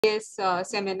this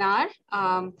seminar.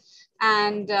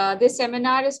 This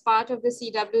seminar is part of the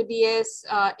CWDS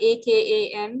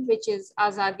AKAM, which is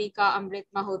Azadi Ka Amrit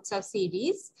Mahotsav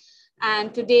series.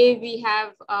 And today we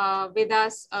have with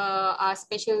us our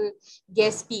special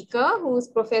guest speaker, who is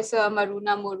Professor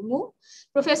Maroona Murmu.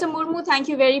 Professor Murmu, thank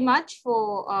you very much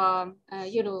for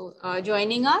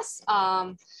joining us.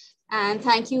 And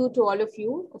thank you to all of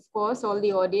you, of course, all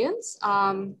the audience.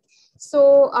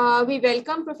 We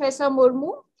welcome Professor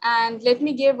Murmu, and let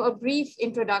me give a brief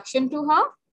introduction to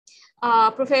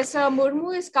her. Professor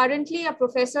Murmu is currently a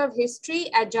professor of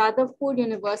history at Jadavpur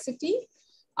University.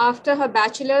 After her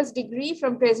bachelor's degree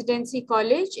from Presidency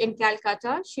College in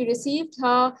Calcutta, she received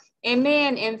her MA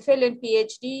and MPhil and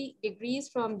PhD degrees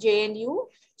from JNU,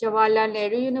 Jawaharlal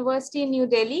Nehru University in New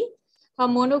Delhi. Her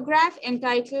monograph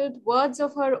entitled Words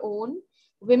of Her Own,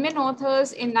 Women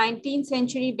Authors in 19th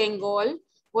Century Bengal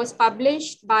was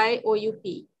published by OUP.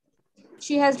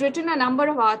 She has written a number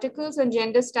of articles on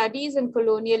gender studies in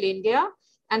colonial India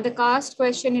and the caste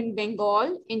question in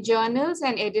Bengal in journals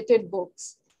and edited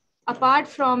books. Apart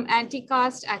from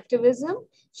anti-caste activism,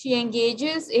 she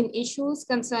engages in issues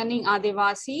concerning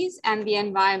Adivasis and the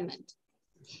environment.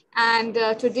 And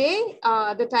today,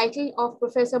 the title of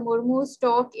Professor Murmu's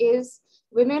talk is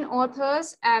Women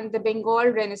Authors and the Bengal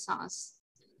Renaissance.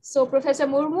 So Professor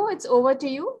Murmu, it's over to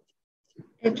you.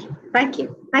 Okay, thank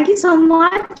you. Thank you so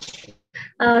much.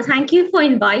 Thank you for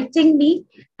inviting me.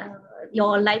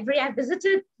 Your library, I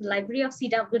visited the library of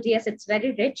CWDS. It's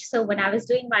very rich. So when I was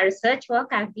doing my research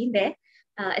work, I've been there.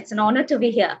 It's an honor to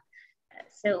be here.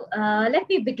 So let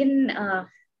me begin the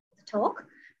talk.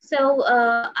 So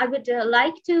I would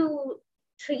like to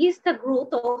trace the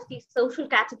growth of the social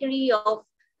category of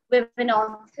women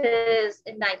authors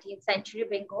in 19th century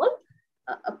Bengal,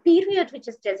 a period which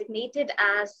is designated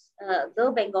as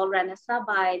the Bengal Renaissance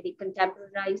by the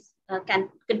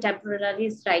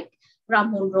contemporaries like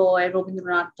Rammohn Roy,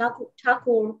 Rabindranath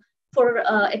Tagore, for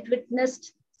it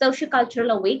witnessed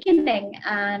socio-cultural awakening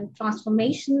and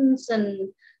transformations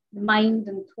in the mind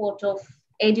and thought of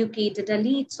educated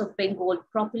elites of Bengal,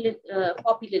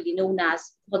 popularly known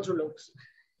as Bhadraloks.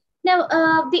 Now,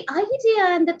 the idea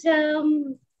and the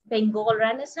term Bengal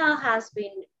Renaissance has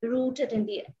been rooted in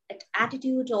the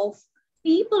attitude of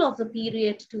people of the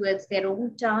period towards their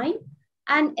own time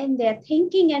and in their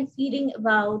thinking and feeling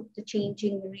about the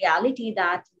changing reality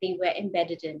that they were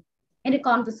embedded in. In a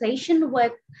conversation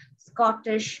with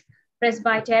Scottish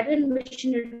Presbyterian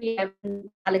missionary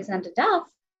Alexander Duff,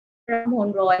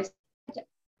 Rammohn Roy said,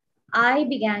 I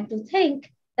began to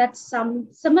think that some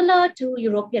similar to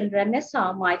European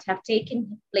Renaissance might have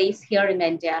taken place here in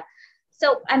India.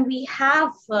 So, and we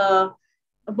have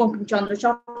Bankim Chandra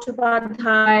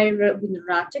Chattopadhyay,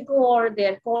 Rabindranath Tagore,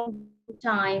 they're called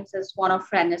times as one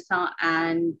of Renaissance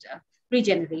and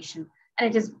regeneration. And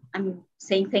it is, I'm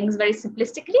saying things very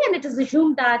simplistically, and it is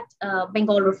assumed that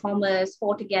Bengal reformers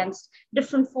fought against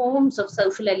different forms of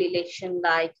social alienation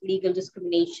like legal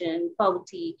discrimination,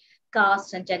 poverty,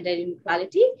 caste, and gender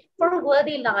inequality for a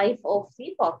worthy life of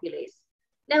the populace.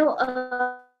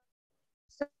 Now,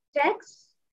 texts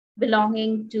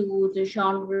belonging to the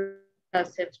genre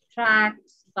of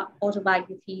tracts,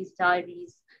 autobiographies,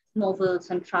 diaries, novels,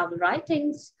 and travel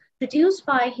writings produced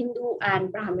by Hindu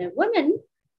and Brahmin women.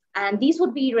 And these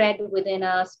would be read within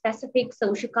a specific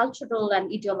socio-cultural and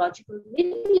ideological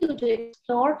milieu to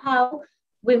explore how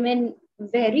women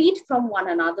varied from one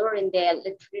another in their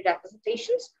literary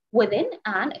representations within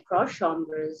and across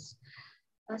genres.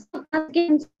 So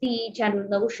against the general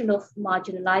notion of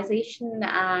marginalization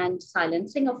and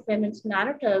silencing of women's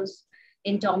narratives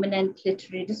in dominant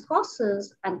literary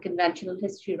discourses and conventional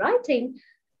history writing,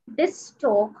 this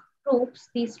talk probes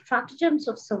the stratagems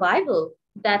of survival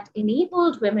that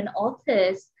enabled women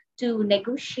authors to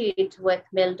negotiate with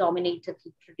male-dominated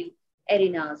literary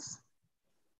arenas.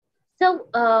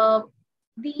 So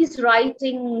these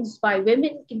writings by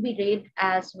women can be read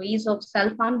as ways of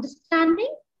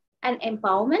self-understanding and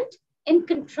empowerment, in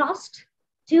contrast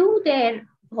to their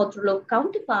Bhadralok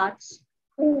counterparts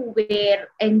who were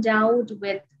endowed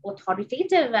with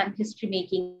authoritative and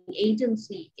history-making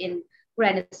agency in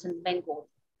Renaissance Bengal.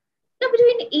 Now,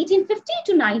 between 1850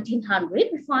 to 1900,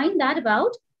 we find that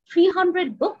about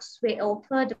 300 books were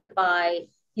authored by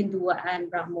Hindu and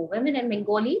Brahmo women in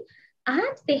Bengali,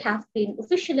 and they have been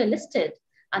officially listed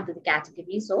under the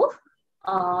categories of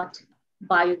art,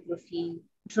 biography,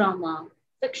 drama,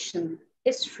 fiction,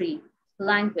 history,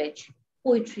 language,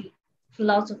 poetry,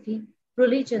 philosophy,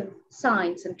 religion,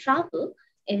 science, and travel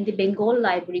in the Bengal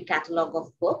Library Catalogue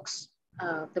of Books,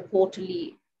 the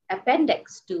quarterly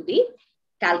appendix to the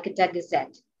Calcutta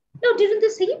Gazette. Now, during the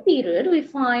same period, we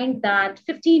find that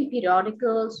 15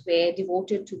 periodicals were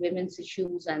devoted to women's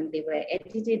issues and they were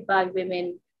edited by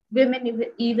women. Women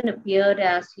even appeared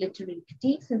as literary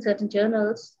critiques in certain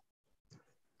journals.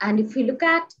 And if we look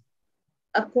at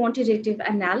a quantitative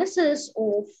analysis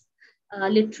of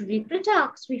literary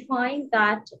critiques, we find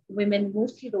that women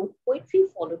mostly wrote poetry,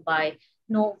 followed by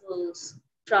novels,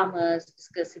 dramas,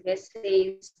 discursive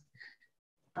essays.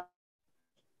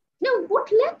 Now,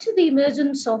 what led to the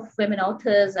emergence of women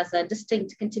authors as a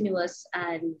distinct, continuous,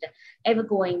 and ever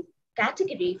going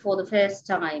category for the first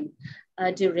time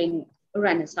during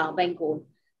Renaissance Bengal?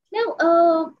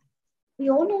 Now, we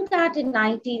all know that in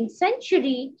 19th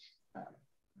century,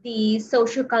 the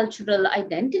socio-cultural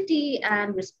identity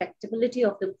and respectability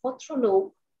of the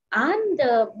Bhotrolok and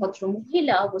the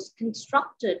Bhotromuhila was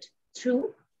constructed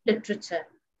through literature.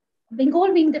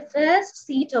 Bengal being the first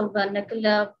seat of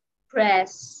vernacular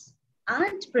press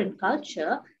and print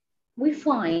culture, we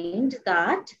find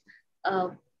that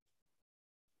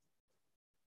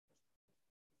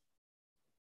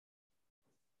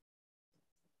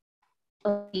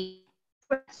the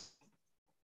press.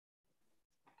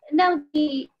 Now,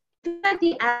 the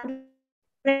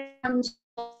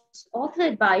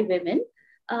authored by women,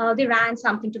 they ran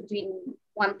something to between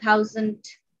 1,000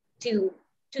 to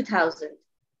 2,000.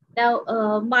 Now,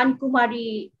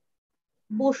 Mankumari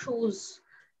Boshu's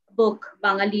book,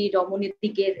 Bangali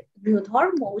Ramonitiker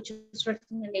Grihadharma, which was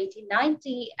written in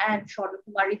 1890, and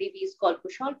Swarnakumari Devi's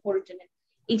Golpashal, written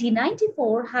in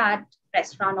 1894, had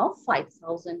press run of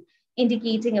 5,000,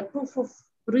 indicating a proof of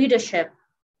readership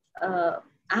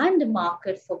and a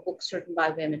market for books written by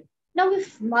women. Now,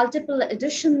 if multiple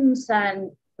editions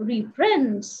and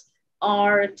reprints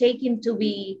are taken to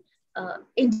be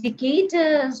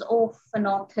indicators of an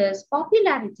author's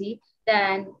popularity,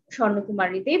 then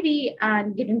Swarnakumari Devi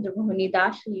and Girinder Rohini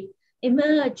Dashi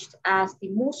emerged as the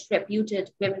most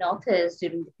reputed women authors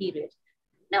during the period.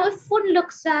 Now, if one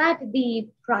looks at the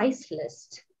price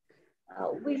list,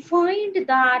 we find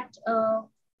that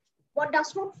one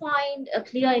does not find a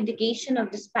clear indication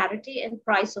of disparity in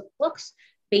price of books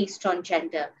based on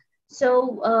gender.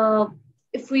 So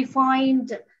if we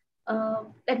find,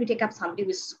 let me take up somebody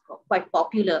who's quite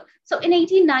popular. So in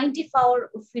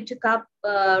 1894, if we took up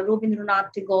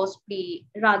Rabindranath Tagore's play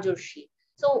Rajarshi,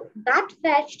 so that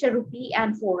fetched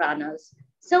 ₹1.04.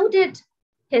 So did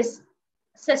his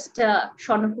sister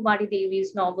Swarnakumari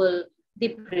Devi's novel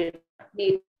Deepnirvan.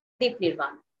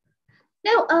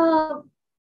 Now,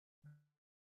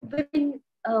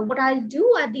 what I'll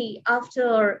do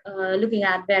after looking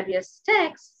at various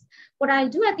texts, what I'll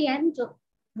do at the end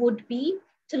would be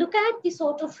to look at the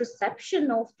sort of reception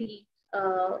of the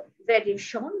various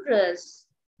genres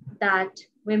that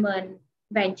women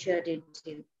ventured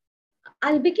into.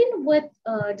 I'll begin with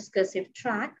discursive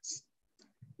tracts.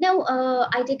 Now,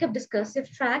 I take up discursive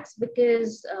tracts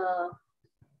because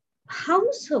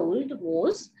household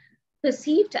was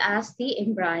perceived as the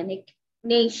embryonic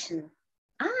nation.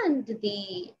 And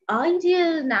the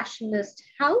ideal nationalist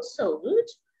household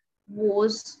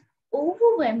was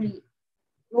overwhelmingly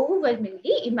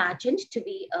imagined to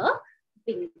be a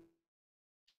Bengal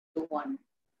one.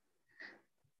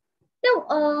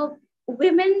 Now,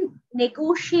 women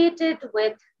negotiated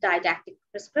with didactic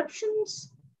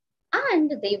prescriptions,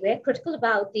 and they were critical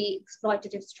about the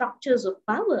exploitative structures of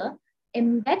power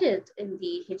embedded in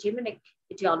the hegemonic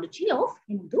ideology of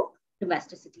Hindu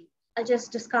domesticity. I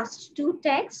just discussed two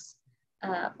texts,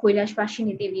 Kailash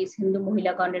Bashini Devi's Hindu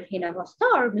Mohila Ganer Hinavasta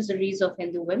or Miseries of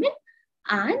Hindu Women,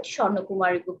 and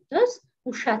Swarnakumari Gupta's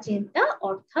Usha Chinta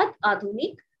Orthat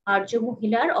Adhunik Arya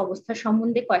Mohilar Avastha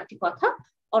Sambandhe Koyekti Kotha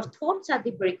or Thoughts at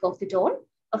the Break of the Dawn,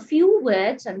 a few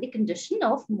words on the condition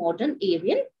of modern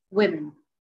Aryan women.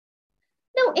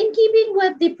 Now, in keeping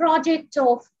with the project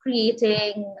of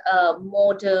creating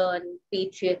modern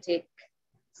patriotic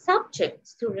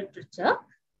subjects through literature,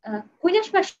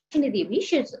 Kailash Bashini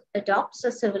Devi adopts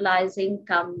a civilizing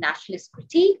nationalist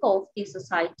critique of the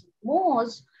societal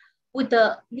mores with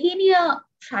a linear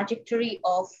trajectory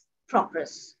of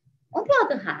progress. On the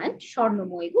other hand,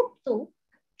 Swarnakumari Gupta,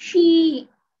 she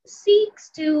seeks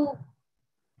to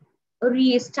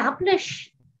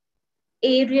re-establish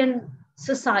Aryan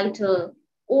societal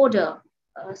order,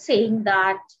 saying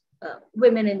that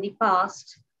women in the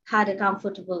past had a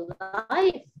comfortable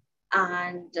life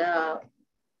and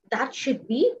that should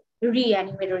be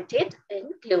reanimated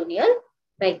in colonial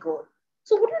Bengal.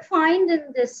 So what we find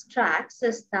in this tracts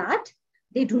is that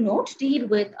they do not deal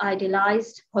with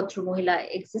idealized Bhotromuhila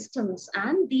existence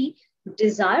and the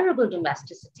desirable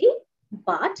domesticity,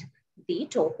 but they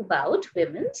talk about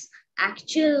women's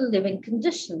actual living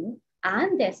condition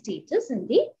and their status in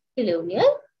the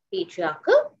colonial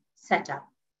patriarchal setup.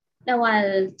 Now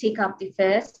I'll take up the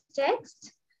first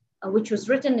text, which was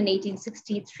written in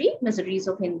 1863, Miseries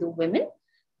of Hindu Women.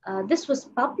 This was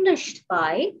published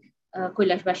by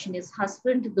Kailash Bashini's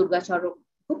husband, Durgachara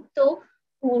Gupta,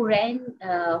 who ran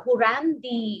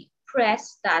the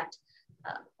press that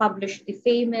published the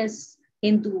famous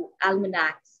Hindu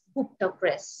almanacs, Gupta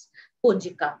Press,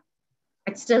 Punjika.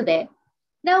 It's still there.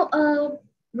 Now,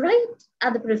 right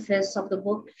at the preface of the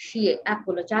book, she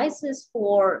apologizes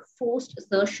for forced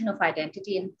assertion of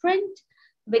identity in print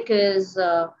because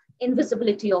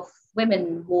invisibility of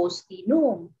women was the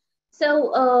norm.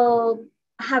 So,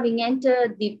 having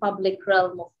entered the public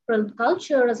realm of print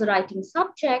culture as a writing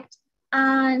subject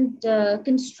and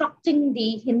constructing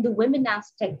the Hindu women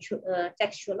as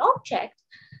textual object,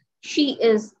 she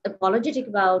is apologetic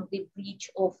about the breach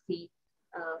of the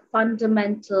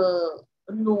fundamental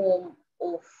norm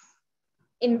of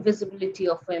invisibility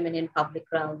of women in public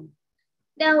realm.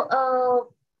 Now,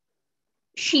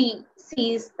 she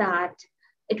sees that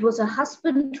it was her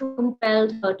husband who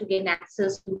compelled her to gain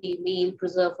access to the male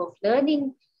preserve of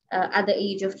learning at the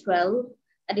age of 12,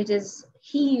 and it is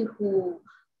he who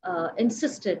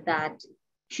insisted that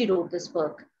she wrote this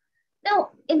book. Now,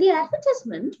 in the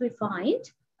advertisement, we find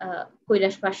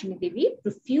Kailash Bashini Devi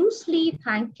profusely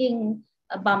thanking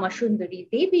Bama Sundari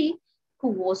Devi, who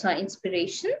was her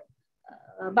inspiration.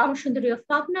 Bama Sundari of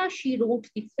Pabna, she wrote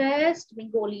the first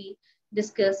Bengali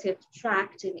discursive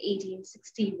tract in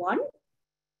 1861.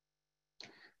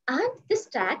 And this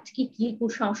tract, Ki Ki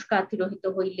Kusanskar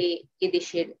Tirohito Hoile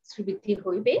Edesher Sribiddhi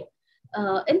Hoibe.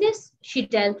 In this, she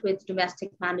dealt with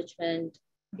domestic management,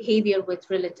 behavior with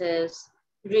relatives,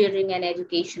 rearing and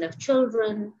education of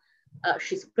children.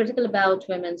 She's critical about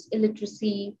women's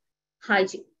illiteracy,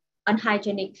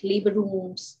 unhygienic labor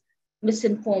rooms,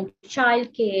 misinformed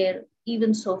childcare,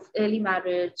 events of early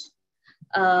marriage,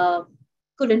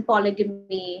 current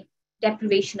polygamy,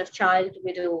 deprivation of child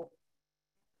widow,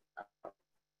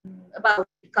 about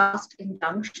caste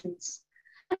injunctions.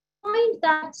 I find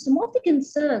that some of the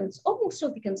concerns, or most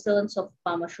of the concerns of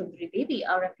Bama Sundari Devi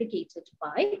are replicated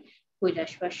by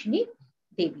Kailash Bashini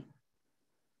Devi.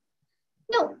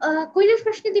 Now, Kailash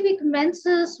Bashini Devi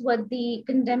commences with the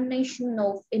condemnation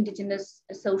of indigenous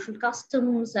social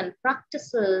customs and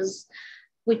practices,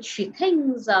 which she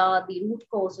thinks are the root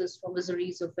causes for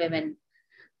miseries of women.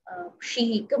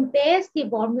 She compares the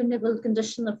abominable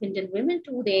condition of Indian women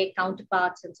to their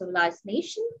counterparts in civilized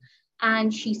nations,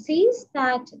 and she says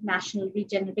that national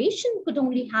regeneration could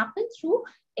only happen through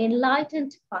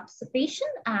enlightened participation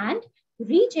and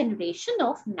regeneration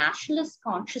of nationalist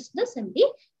consciousness in the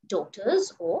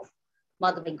daughters of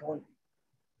Mother Bengal.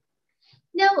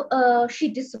 Now, she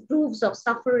disapproves of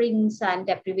sufferings and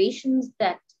deprivations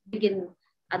that begin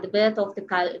at the birth of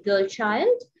the girl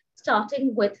child,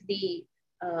 starting with the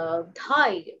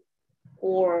dhai,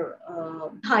 or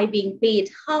dhai being paid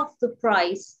half the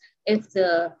price if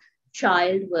the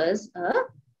child was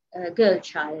a girl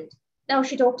child. Now,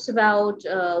 she talks about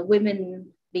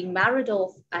women being married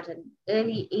off at an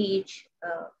early age,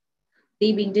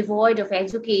 they being devoid of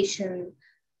education,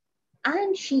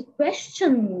 and she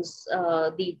questions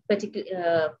the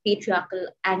particular patriarchal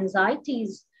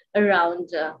anxieties around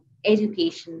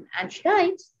education. And she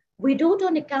writes, widowed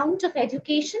on account of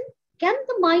education, can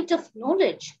the might of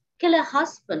knowledge kill a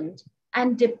husband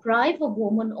and deprive a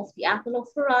woman of the apple of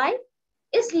her eye?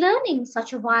 Is learning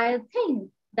such a vile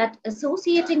thing that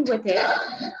associating with it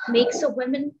makes a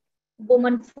woman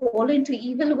fall into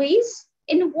evil ways?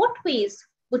 In what ways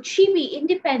would she be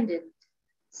independent,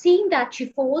 seeing that she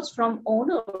falls from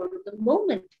honor the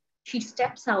moment she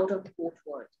steps out of the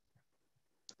courtyard?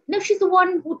 Now, she's the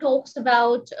one who talks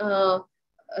about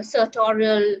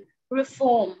sartorial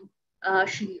reform.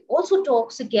 She also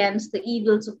talks against the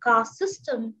evils of caste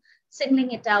system,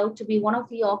 singling it out to be one of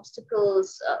the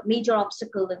obstacles, major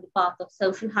obstacle in the path of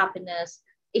social happiness,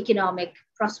 economic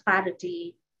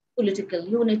prosperity, political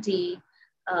unity.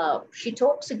 She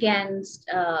talks against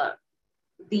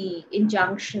the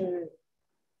injunction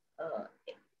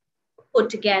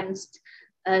put against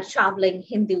traveling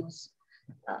Hindus.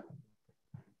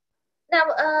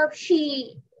 Now,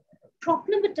 she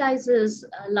problematizes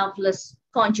loveless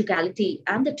conjugality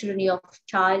and the tyranny of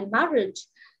child marriage.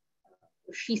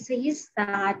 She says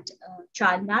that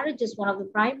child marriage is one of the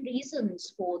prime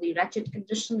reasons for the wretched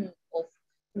condition of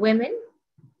women.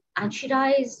 And she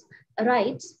writes,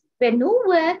 where no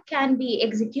work can be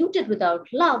executed without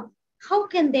love, how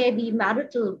can there be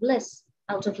marital bliss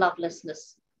out of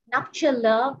lovelessness? Nuptial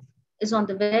love is on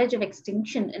the verge of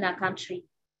extinction in our country.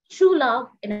 True love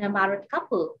in a married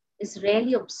couple is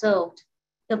rarely observed.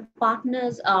 the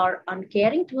partners are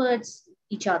uncaring towards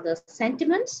each other's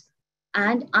sentiments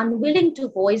and unwilling to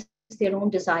voice their own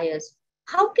desires,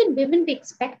 how can women be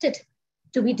expected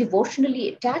to be devotionally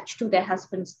attached to their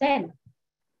husbands then?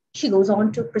 She goes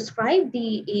on to prescribe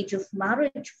the age of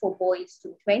marriage for boys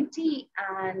to 20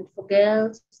 and for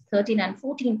girls 13 and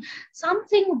 14,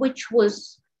 something which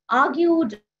was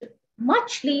argued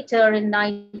much later in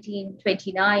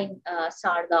 1929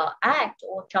 Sarda Act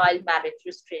or Child Marriage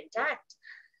Restraint Act.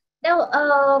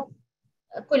 Now,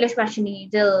 Kailash Vashini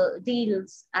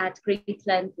deals at great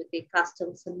length with the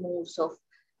customs and moves of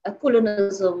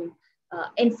colonialism,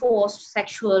 enforced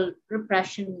sexual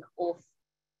repression of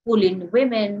Pulin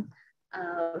women.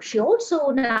 She also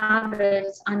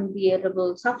narrates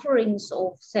unbearable sufferings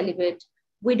of celibate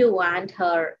widow and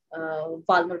her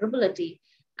vulnerability.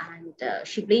 And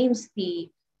she blames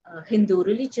the Hindu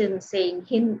religion, saying,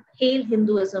 "Hail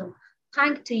Hinduism!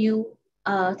 Thanks to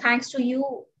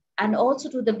you, and also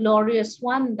to the glorious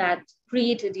one that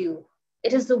created you.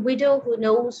 It is the widow who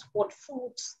knows what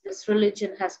fruits this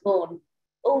religion has borne.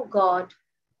 Oh God,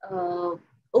 uh,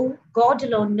 oh God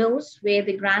alone knows where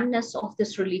the grandness of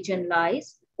this religion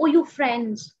lies. Oh, you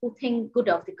friends who think good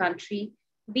of the country,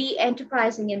 be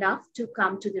enterprising enough to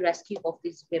come to the rescue of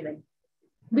these women."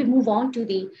 We move on to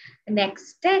the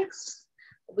next text,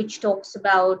 which talks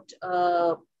about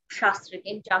Shastric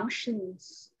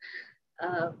injunctions.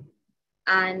 Uh,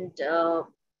 and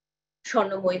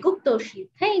Swarnamoy Gupta, she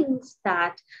thinks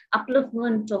that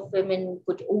upliftment of women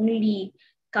could only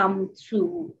come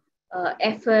through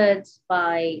efforts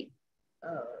by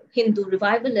Hindu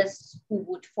revivalists who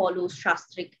would follow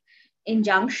Shastric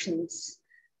injunctions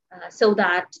so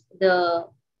that the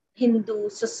Hindu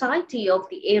society of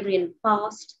the Aryan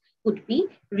past could be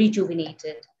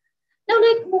rejuvenated. Now,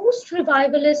 like most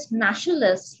revivalist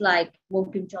nationalists like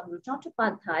Bankim Chandra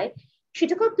Chattopadhyay, she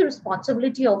took up the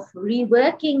responsibility of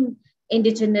reworking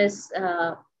indigenous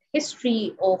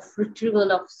history of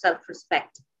retrieval of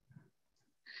self-respect.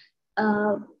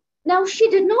 Uh, Now, she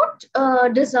did not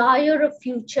desire a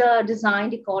future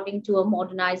designed according to a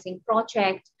modernizing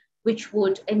project, which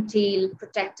would entail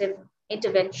protective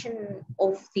intervention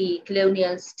of the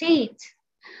colonial state.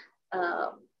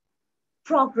 Uh,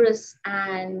 Progress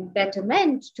and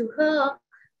betterment to her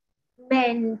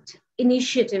meant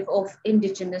initiative of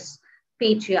indigenous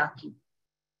patriarchy.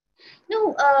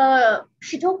 No,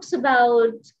 she talks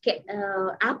about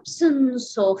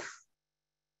absence of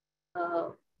uh,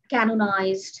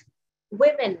 canonized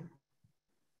women,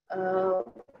 uh,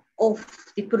 of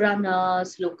the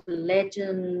Puranas, local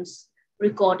legends,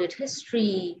 recorded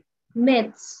history,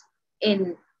 myths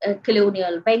in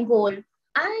colonial Bengal.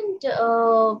 And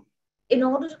in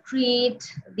order to create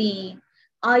the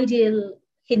ideal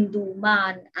Hindu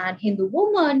man and Hindu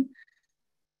woman,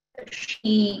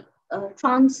 she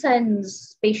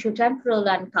transcends spatiotemporal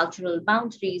and cultural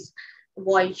boundaries.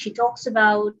 While she talks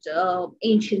about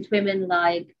ancient women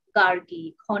like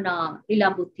Gargi, Khona,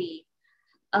 Lilabuti,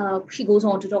 she goes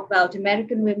on to talk about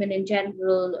American women in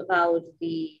general, about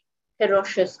the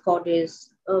ferocious goddess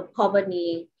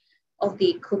Bhavani, of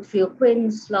the Kshatriya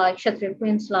queens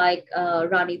like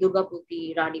Rani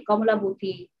Durgaputi, Rani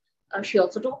Kamalabhuti. She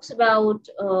also talks about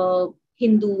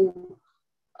Hindu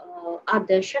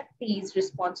other Shaktis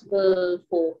responsible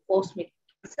for cosmic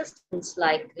existence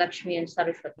like Lakshmi and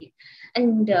Saraswati.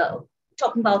 And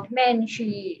talking about men,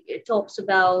 she talks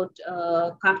about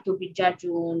Kartobi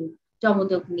Jajun,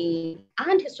 Damodagni,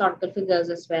 and historical figures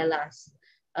as well as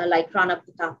like Rana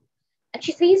Pratap. And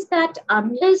she says that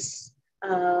unless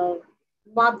uh,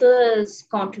 mothers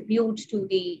contribute to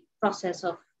the process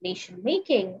of nation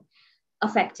making,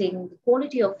 affecting the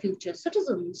quality of future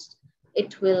citizens,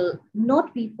 it will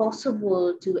not be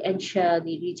possible to ensure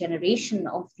the regeneration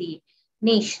of the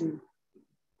nation.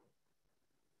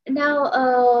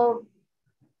 Now,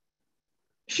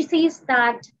 she says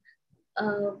that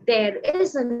there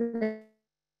is a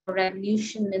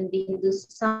revolution in the Hindu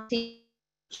society,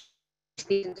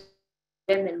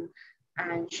 women,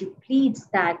 and she pleads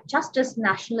that just as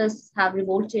nationalists have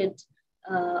revolted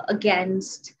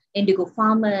against indigo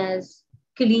farmers,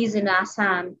 coolies in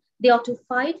Assam, they ought to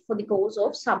fight for the cause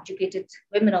of subjugated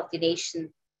women of the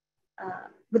nation.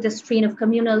 With a strain of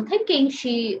communal thinking,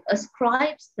 she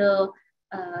ascribes the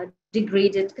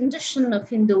degraded condition of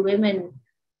Hindu women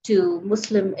to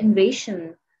Muslim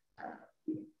invasion,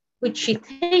 which she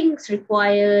thinks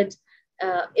required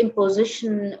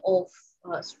imposition of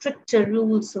stricter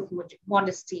rules of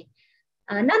modesty.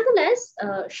 Nonetheless,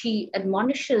 she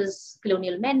admonishes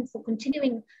colonial men for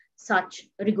continuing such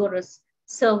rigorous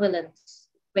surveillance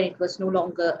when it was no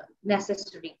longer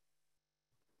necessary.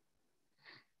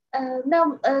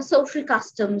 Social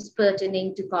customs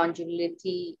pertaining to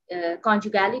conjugality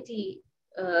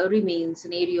remains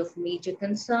an area of major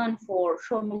concern for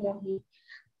Shonomohi.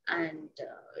 And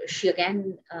she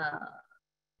again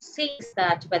says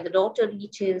that when the daughter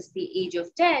reaches the age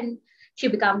of 10, she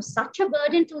becomes such a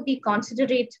burden to the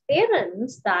considerate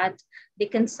parents that they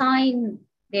consign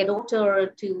their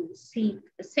daughter to seek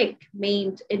a sick,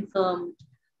 maimed, infirm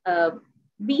uh,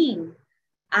 being,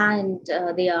 and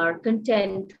they are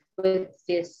content with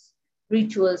this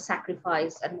ritual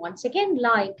sacrifice. And once again,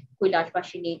 like Kailash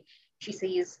Bashini, she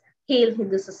says, "Hail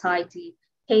Hindu society,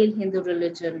 hail Hindu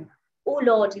religion. O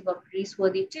Lord, you are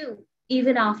praiseworthy too.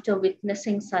 Even after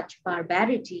witnessing such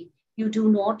barbarity, you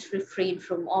do not refrain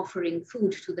from offering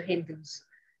food to the Hindus."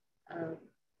 Uh,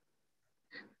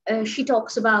 she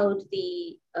talks about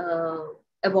the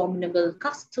abominable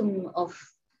custom of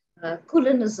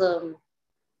colonism.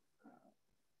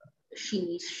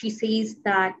 She says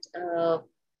that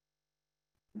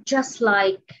just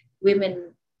like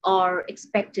women are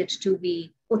expected to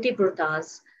be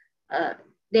patibratas, uh,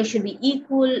 there should be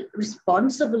equal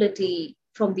responsibility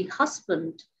from the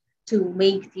husband to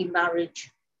make the marriage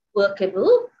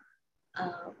workable.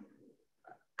 Uh,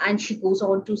 and she goes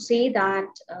on to say that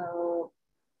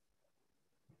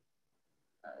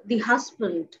the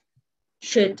husband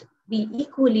should be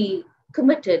equally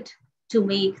committed to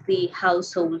make the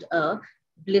household a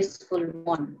blissful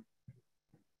one.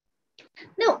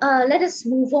 Now, let us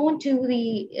move on to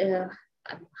the,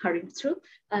 I'm hurrying through,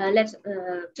 let's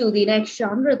to the next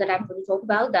genre that I'm going to talk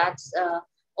about. That's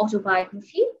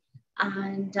autobiography.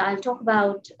 And I'll talk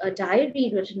about a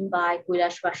diary written by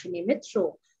Kailash Vashini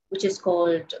Mitro, which is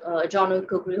called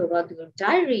Janoika Grihavadhur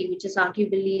Diary, which is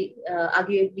arguably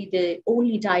the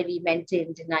only diary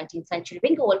maintained in 19th century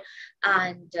Bengal,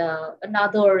 and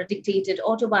another dictated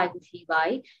autobiography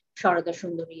by Sharada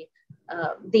Sundari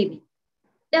Devi.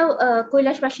 Now,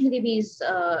 Kailash Vashini Devi's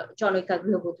Janoika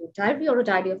Grihavadhur Diary, or a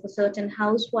diary of a certain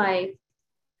housewife,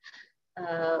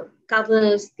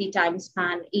 covers the time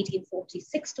span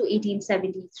 1846 to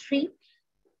 1873.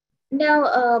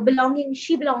 Now,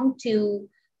 she belonged to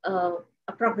a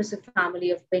progressive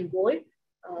family of Bengal.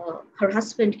 Her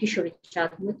husband, Kishori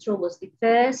Chand Mitra, was the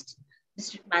first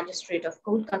district magistrate of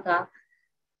Kolkata.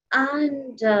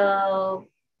 And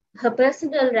her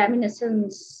personal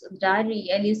reminiscence diary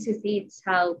elucidates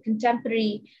how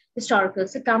contemporary historical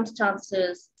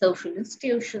circumstances, social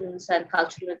institutions, and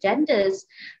cultural agendas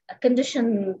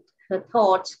conditioned her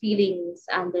thoughts, feelings,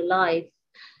 and the life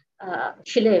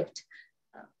she lived.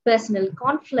 Personal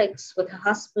conflicts with her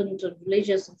husband on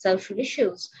religious and social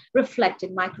issues reflect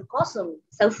in microcosm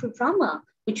social drama,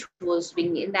 which was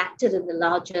being enacted in the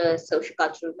larger social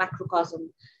cultural macrocosm.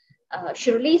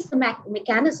 She released the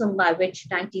mechanism by which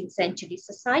 19th century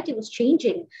society was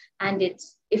changing and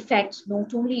its effects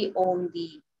not only on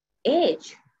the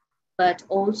age, but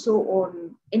also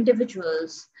on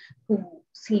individuals who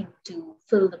seem to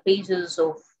fill the pages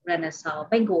of Renaissance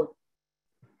Bengal.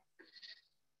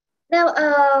 Now,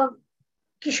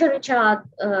 Kishore Chand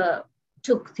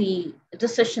took the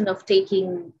decision of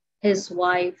taking his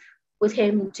wife with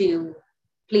him to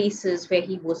places where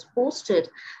he was posted.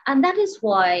 And that is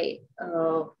why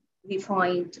we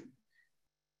find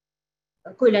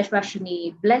Kailash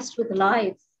Vashini blessed with a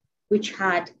life which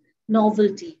had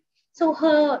novelty. So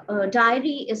her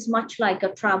diary is much like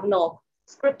a travelogue,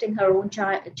 scripting her own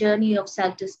journey of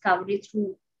self-discovery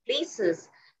through places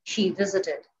she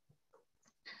visited.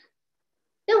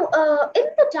 Now, in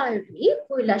the diary,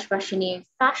 Kailash Vashini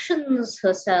fashions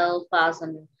herself as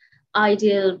an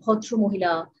ideal Bhadra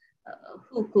Mohila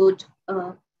who could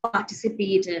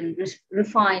participate in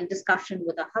refined discussion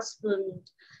with her husband,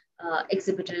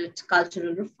 exhibited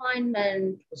cultural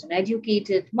refinement, was an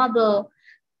educated mother.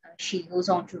 She goes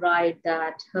on to write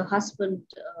that her husband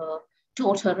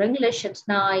taught her English at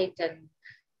night, and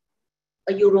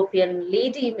a European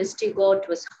lady, Miss Tigott,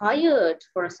 was hired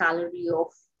for a salary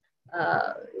of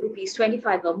rupees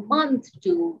 25 a month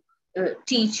to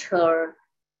teach her.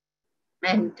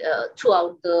 And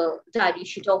throughout the diary,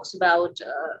 she talks about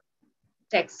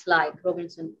texts like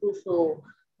Robinson Crusoe,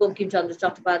 Bankim Chandra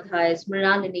Chattopadhyay's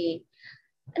Mrinalini.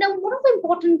 Now, one of the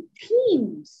important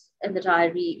themes in the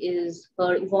diary is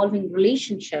her evolving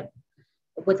relationship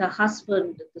with her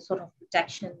husband, the sort of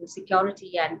protection,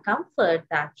 security, and comfort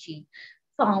that she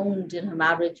found in her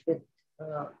marriage with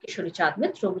Kishori Chand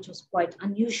Mitra, which was quite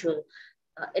unusual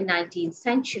in 19th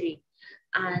century.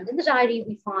 And in the diary,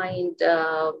 we find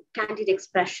candid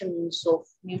expressions of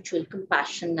mutual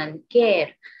compassion and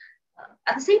care.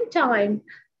 At the same time,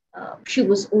 she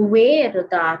was aware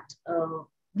that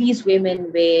these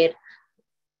women were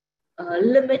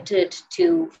limited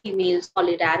to female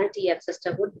solidarity and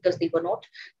sisterhood because they were not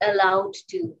allowed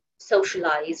to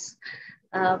socialize.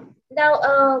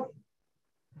 Now,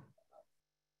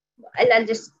 I'll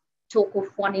just talk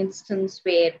of one instance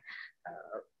where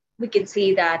we can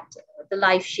see that the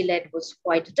life she led was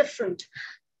quite different.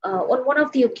 On one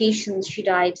of the occasions, she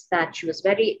writes that she was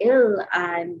very ill,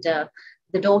 and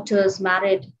the daughter's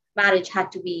marriage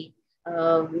had to be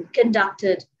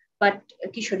conducted. But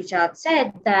Kishori Chand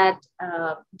said that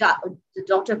the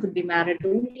daughter could be married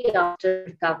only after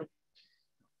recovery.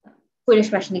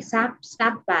 Kuleshwashni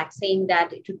snapped back, saying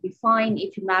that it would be fine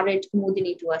if he married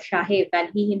Kumudini to a Shahib and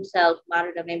he himself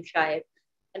married a Mem Shahib.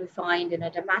 And we find in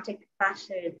a dramatic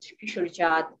passage, Kishori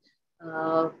Chand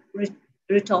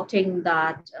retorting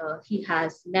that he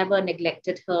has never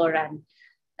neglected her and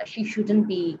she shouldn't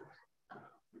be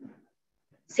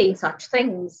saying such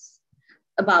things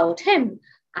about him.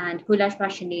 And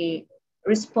Kuleshwashni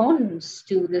responds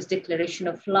to this declaration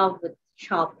of love with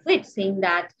sharp wit, saying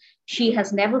that she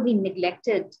has never been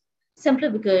neglected simply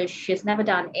because she has never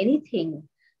done anything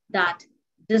that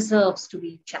deserves to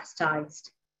be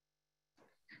chastised.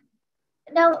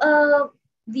 Now,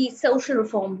 the social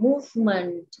reform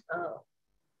movement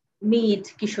made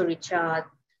Kishori Chand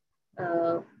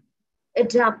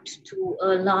adapt to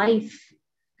a life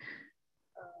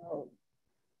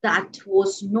that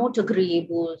was not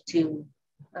agreeable to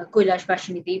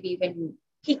Kuleshwashni Devi when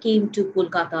he came to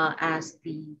Kolkata as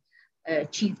the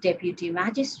chief deputy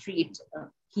magistrate.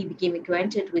 He became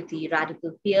acquainted with the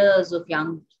radical fears of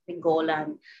young Bengal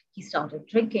and he started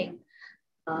drinking.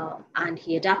 And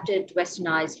he adapted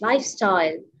westernized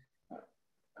lifestyle.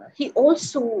 He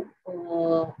also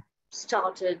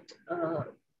started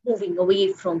moving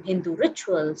away from Hindu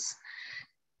rituals.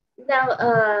 Now,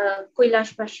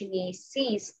 Kuleshwashni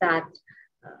sees that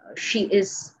she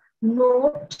is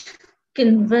not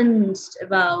convinced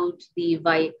about the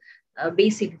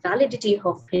basic validity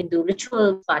of Hindu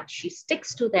rituals, but she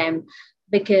sticks to them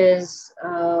because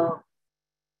a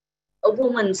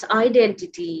woman's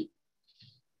identity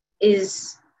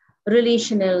is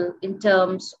relational in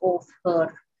terms of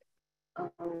her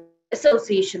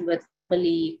association with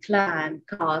family, clan,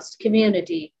 caste,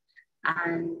 community,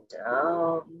 and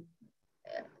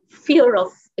fear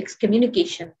of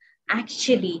excommunication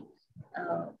actually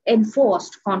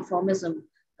enforced conformism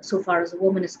so far as a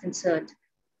woman is concerned.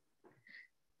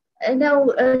 And now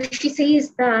she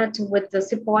says that with the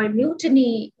Sepoy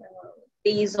mutiny,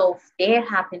 days of their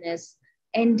happiness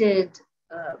ended.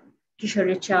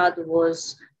 Kishori Chand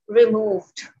was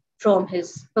removed from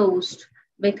his post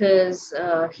because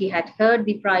he had heard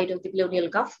the pride of the colonial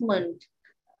government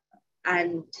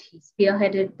and he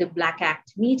spearheaded the Black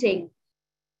Act meeting.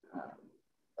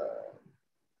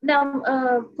 Now,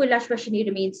 Kuleshwashni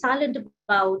remained silent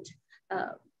about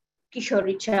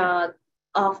Kishori Chand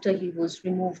after he was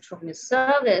removed from his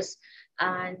service.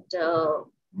 And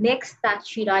next that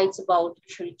she writes about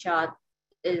Kishori Chand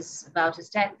is about his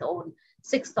death on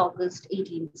 6th August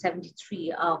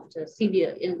 1873 after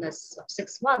severe illness of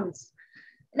 6 months.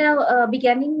 Now,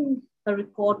 beginning her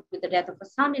record with the death of her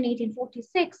son in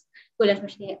 1846,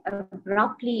 Kuleshwashni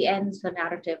abruptly ends her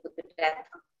narrative with the death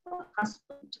of her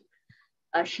husband.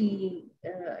 She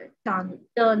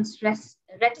turns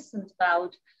reticent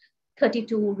about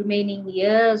 32 remaining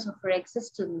years of her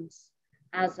existence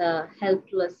as a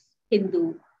helpless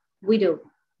Hindu widow.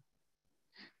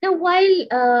 Now,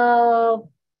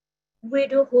 while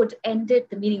widowhood ended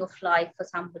the meaning of life for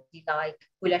somebody like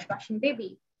Kuleshwashni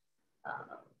Devi,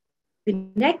 the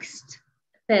next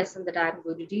person that I'm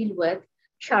going to deal with,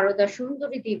 Sharada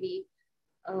Sundari Devi,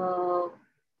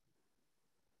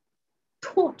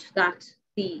 thought that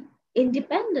the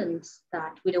independence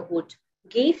that widowhood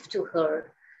gave to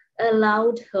her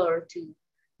allowed her to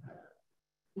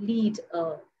lead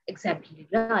an exemplary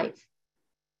life.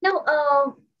 Now,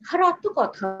 her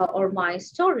Atmakatha or my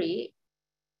story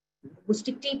was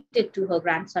dictated to her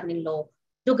grandson-in-law,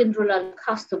 Jogendralal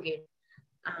Khastogir,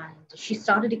 and she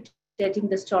started dictating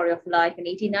the story of life in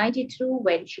 1892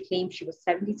 when she claimed she was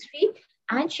 73,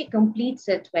 and she completes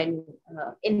it when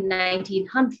in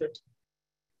 1900.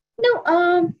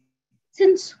 Now,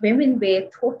 since women were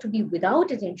thought to be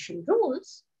without attention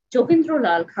roles,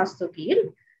 Jogendralal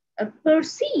Khastogir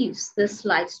perceives this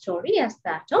life story as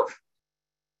that of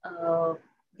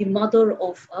the mother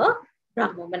of a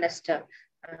Brahmo minister.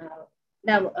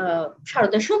 Now,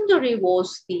 Sharada Sundari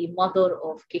was the mother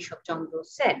of Keshav Chandra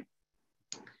Sen.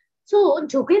 So,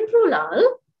 Jogendralal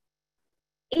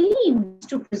aims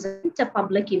to present a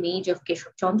public image of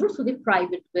Keshav Chandra through the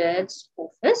private words of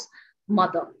his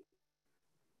mother.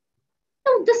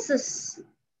 Now, this is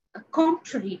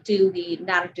contrary to the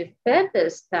narrative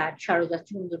purpose that Sharada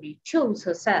Chunduri chose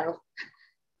herself.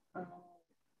 Uh,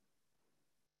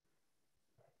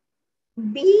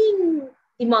 being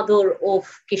the mother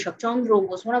of Keshav Chandra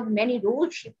was one of the many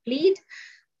roles she played,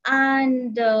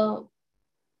 and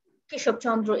Keshav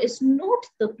Chandra is not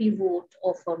the pivot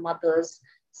of her mother's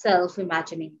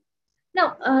self-imagining.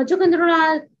 Now,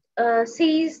 Jogendranath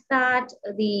says that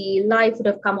the life would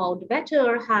have come out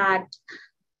better had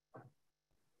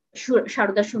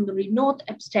Sharada Sundari not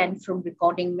abstained from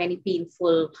recording many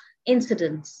painful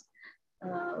incidents.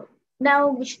 Uh, Now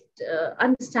we should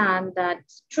understand that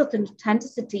truth and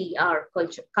authenticity are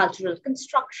cultural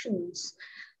constructions,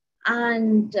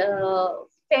 and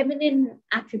feminine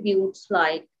attributes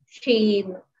like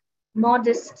shame,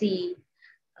 modesty,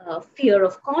 fear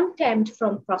of contempt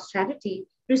from posterity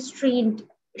restrained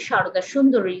Sharada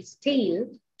Sundari's tale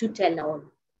to tell all.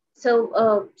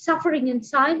 So, suffering in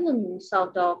silence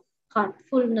out of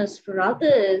heartfulness for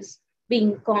others,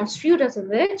 being construed as a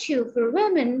virtue for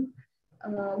women,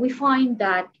 we find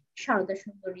that Sharada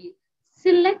Sundari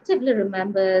selectively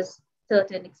remembers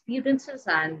certain experiences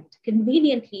and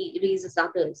conveniently erases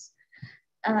others.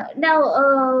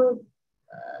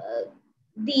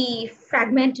 The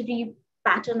fragmentary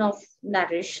pattern of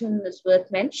narration is worth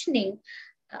mentioning.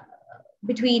 Uh,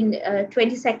 Between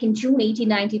 22nd June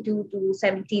 1892 to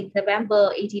 17th November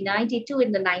 1892,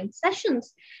 in the 9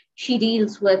 sessions, she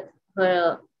deals with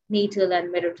her natal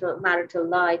and marital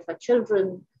life, her children,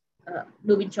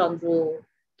 Lubin Chandra,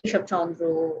 Keshav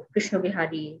Chandra, Krishna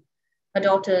Bihari, her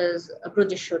daughters,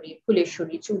 Brudeshwari,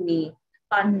 Kuleshwari, Chuni,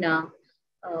 Panna,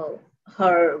 uh,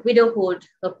 her widowhood,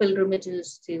 her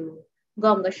pilgrimages to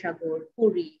Ganga Sagar,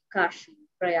 Puri, Kashi,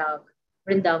 Prayag,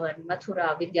 Vrindavan, Mathura,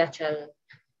 Vindhyachal,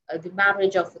 the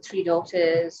marriage of the 3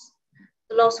 daughters,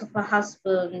 the loss of her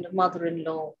husband,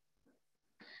 mother-in-law.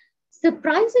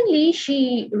 Surprisingly,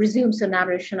 she resumes her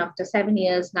narration after 7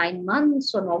 years, 9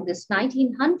 months on August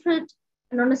 1900.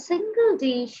 And on a single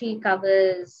day, she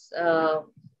covers a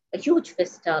huge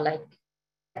vista, like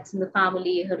deaths in the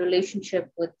family, her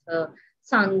relationship with her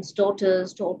sons,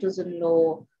 daughters,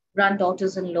 daughters-in-law,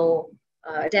 granddaughters-in-law,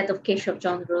 death of Keshav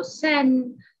Chandra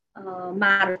Sen,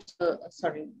 a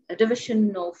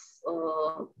division of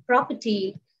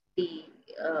property, the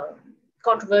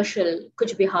controversial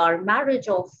Kuch Bihar marriage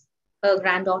of her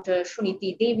granddaughter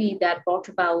Shuniti Devi that brought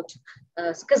about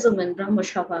schism in Brahma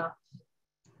Sabha.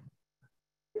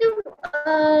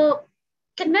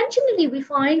 Conventionally, we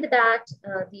find that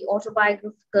the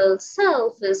autobiographical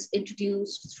self is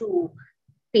introduced through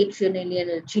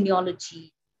patrilineal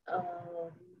genealogy,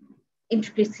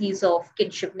 intricacies of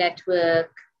kinship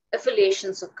network,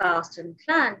 affiliations of caste and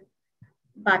clan.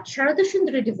 But Sharada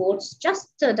Sundari devotes just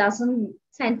a dozen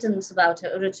sentences about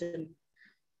her origin.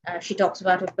 She talks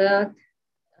about her birth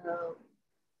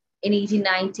in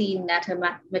 1819 at her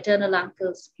maternal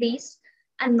uncle's place,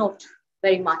 and not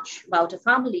very much about her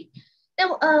family.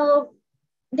 Now,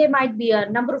 there might be a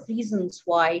number of reasons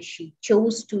why she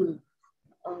chose to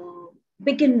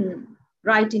begin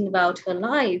writing about her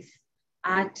life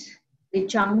at the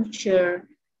juncture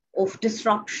of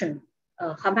disruption,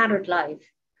 her married life.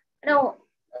 Now,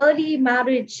 early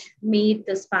marriage made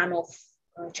the span of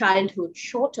childhood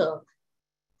shorter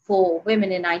for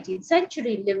women in 19th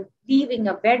century, leaving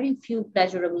a very few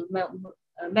pleasurable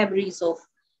memories of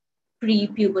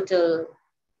pre-pubertal,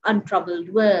 untroubled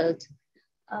world.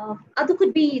 Other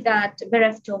could be that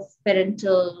bereft of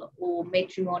parental or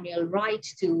matrimonial right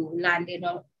to land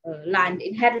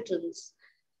inheritance,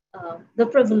 the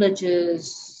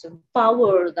privileges and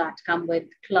power that come with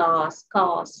class,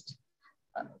 caste.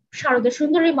 Sharada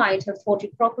Sundari might have thought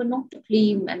it proper not to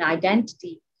claim an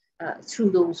identity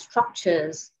through those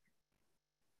structures.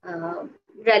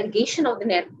 Relegation of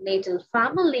the natal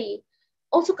family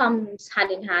also comes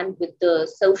hand in hand with the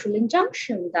social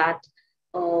injunction that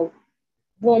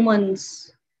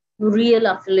woman's real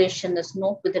affiliation is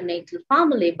not with the natal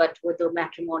family, but with the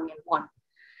matrimonial one.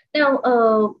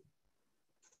 Now,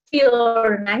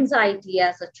 fear and anxiety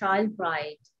as a child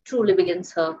bride truly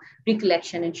begins her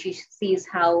recollection, and she sees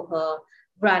how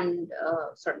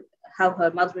how her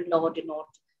mother-in-law did not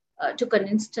took an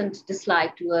instant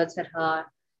dislike towards her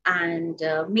and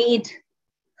made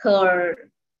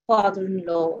her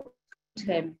father-in-law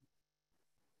him.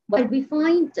 While we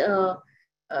find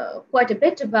quite a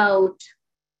bit about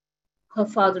her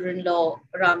father-in-law,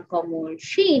 Ram Kamal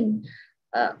Sheen,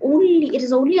 it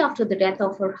is only after the death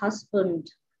of her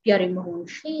husband, Pyari Mohan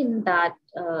Sheen, that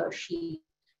she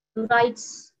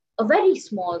writes a very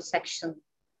small section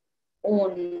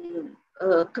on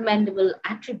commendable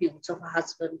attributes of her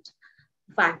husband.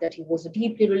 The fact that he was a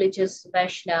deeply religious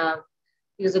Vaishnav,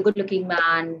 He was a good-looking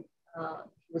man.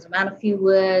 He was a man of few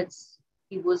words.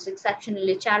 He was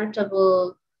exceptionally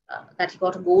charitable. That he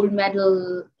got a gold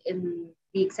medal in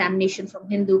the examination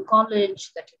from Hindu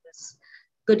college. That he was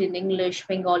good in English,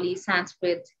 Bengali,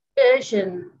 Sanskrit,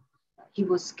 Persian. He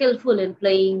was skillful in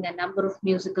playing a number of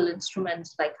musical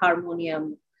instruments like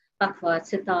harmonium, bakwa,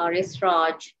 sitar,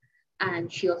 esraj.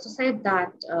 And she also said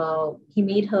that he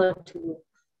made her to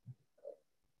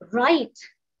write,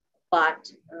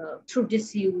 but through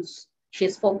disuse, she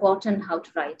has forgotten how to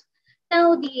write.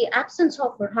 Now, the absence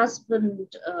of her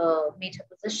husband made her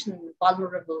position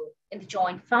vulnerable in the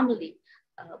joint family.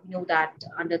 We know that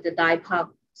under the Daibhag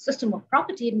system of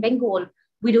property in Bengal,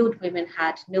 widowed women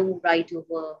had no right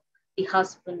over the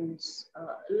husband's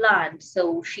land.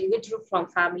 So she withdrew from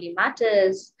family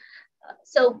matters.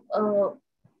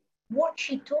 What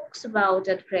she talks about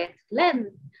at great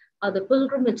length are the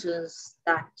pilgrimages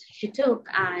that she took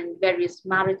and various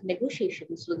marriage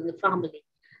negotiations within the family.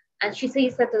 And she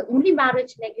says that the only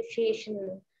marriage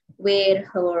negotiation where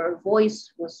her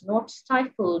voice was not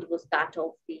stifled was that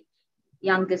of the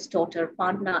youngest daughter,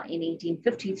 Panna, in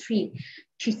 1853.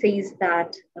 She says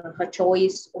that her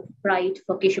choice of bride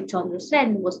for Keshav Chandra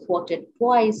Sen was thwarted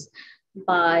twice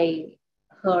by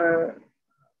her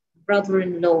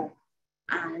brother-in-law,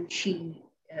 and she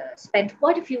spent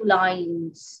quite a few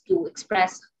lines to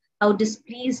express how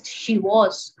displeased she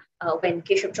was when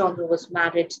Keshav Chandra was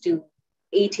married to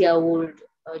 8-year-old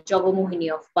Jagamohini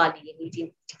of Bali in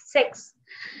 1856.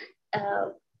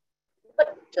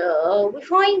 But we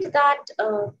find that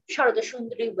Sharada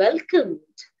Sundari welcomed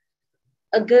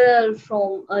a girl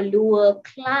from a lower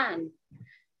clan.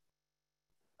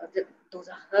 Those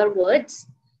are her words.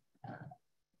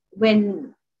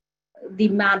 When the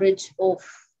marriage of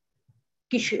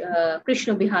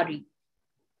Krishna Bihari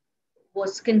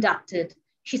was conducted,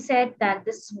 she said that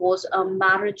this was a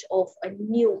marriage of a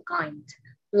new kind,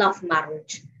 love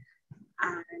marriage.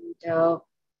 And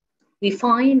we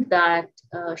find that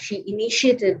she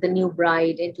initiated the new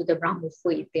bride into the Brahmo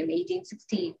faith in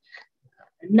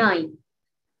 1869.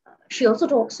 She also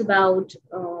talks about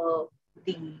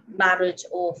the marriage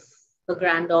of her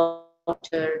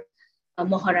granddaughter,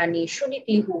 Maharani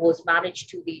Shuniti, who was married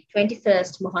to the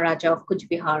 21st Maharaja of Kuch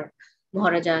Bihar,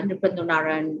 Maharaja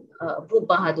Nripendranaran Bhut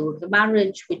Bahadur, the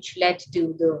marriage which led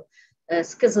to the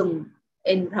schism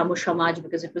in Brahmo Samaj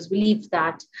because it was believed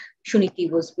that Shuniti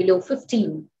was below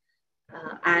 15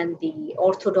 and the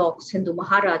Orthodox Hindu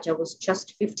Maharaja was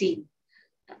just 15.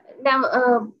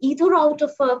 Now, either out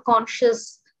of a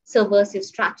conscious subversive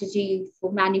strategy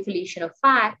for manipulation of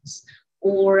facts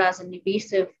or as an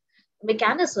evasive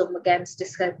mechanism against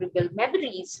discoverable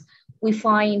memories, we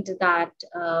find that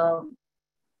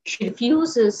she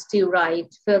refuses to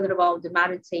write further about the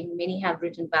marriage, saying many have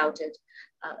written about it.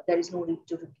 There is no need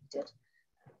to repeat it.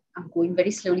 I'm going very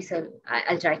slowly, so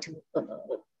I'll try to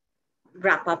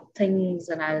wrap up things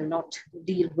and I'll not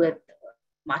deal with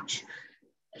much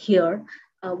here.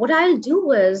 What I'll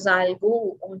do is I'll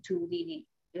go on to the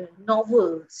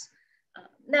novels.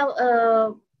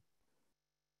 Now,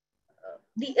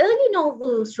 the early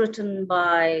novels written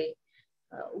by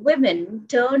women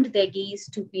turned their gaze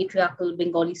to patriarchal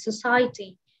Bengali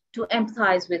society to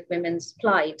empathize with women's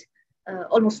plight.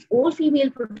 Almost all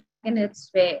female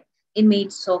protagonists were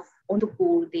inmates of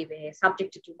Ondupur. They were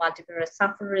subjected to multiple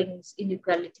sufferings,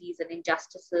 inequalities, and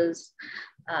injustices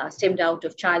stemmed out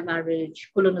of child marriage,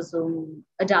 colonism,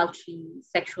 adultery,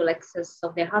 sexual excess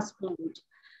of their husband.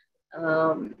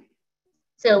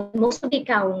 So most of the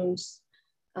accounts,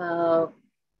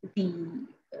 the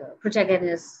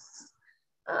protagonists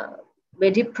were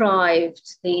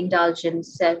deprived, they indulged in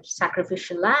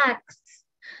self-sacrificial acts,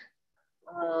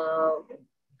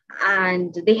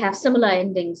 and they have similar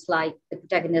endings like the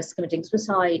protagonist committing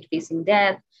suicide, facing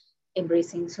death,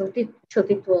 embracing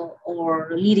Chotitwa,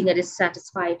 or leading a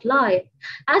dissatisfied life.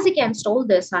 As against all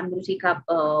this, I'm going to take up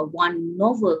one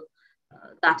novel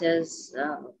that is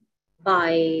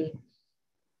by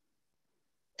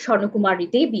Swarnakumari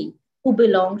Devi, who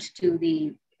belonged to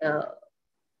the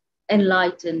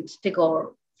enlightened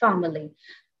Tagore family.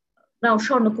 Now,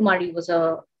 Swarnakumari was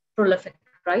a prolific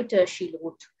writer. She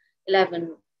wrote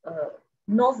 11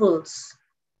 novels.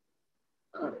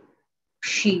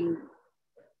 She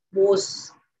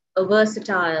was a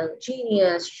versatile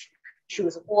genius. She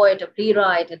was a poet, a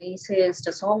playwright, an essayist,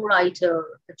 a songwriter,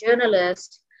 a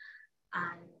journalist.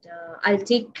 And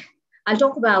I'll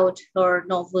talk about her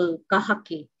novel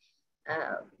Kahake.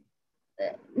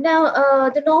 Now,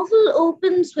 the novel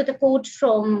opens with a quote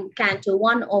from Canto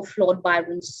 1 of Lord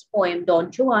Byron's poem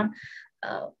Don Juan,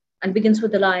 and begins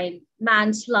with the line,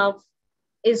 "Man's love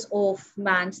is of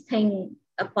man's thing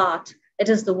apart, It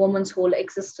is the woman's whole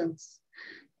existence.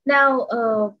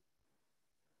 Now,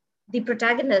 the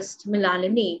protagonist,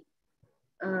 Milalini,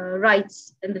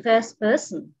 writes in the first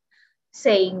person,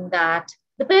 saying that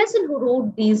the person who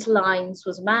wrote these lines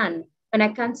was a man. When I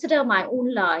consider my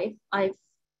own life, I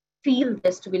feel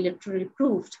this to be literally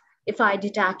proved. If I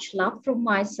detach love from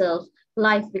myself,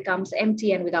 life becomes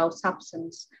empty and without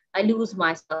substance. I lose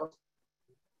myself.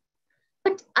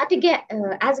 But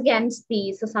as against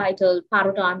the societal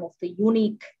paradigm of the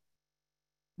unique,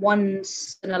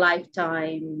 once in a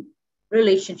lifetime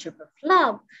relationship of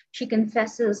love, she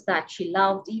confesses that she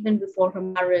loved even before her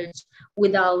marriage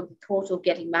without the thought of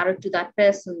getting married to that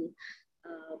person.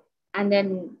 And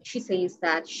then she says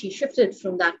that she shifted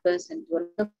from that person to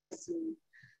another person.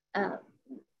 Uh,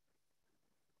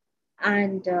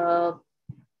 and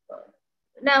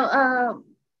now,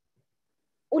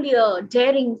 only a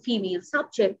daring female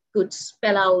subject could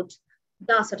spell out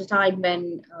thus at a time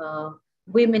when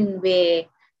women were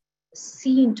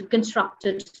seen to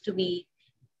constructed to be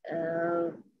uh,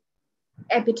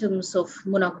 epitomes of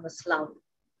monogamous love.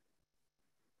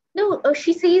 No,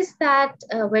 she says that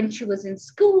when she was in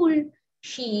school,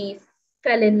 she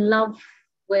fell in love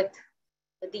with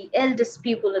the eldest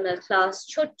pupil in her class,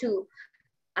 Chottu,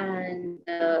 and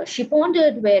she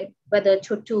pondered whether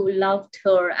Chottu loved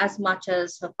her as much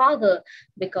as her father,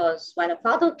 because while her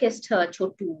father kissed her,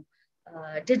 Chottu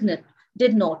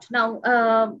did not.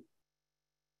 Now,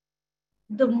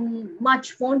 the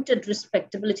much vaunted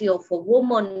respectability of a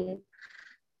woman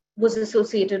was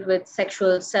associated with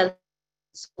sexual self.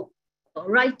 So,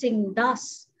 writing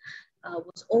thus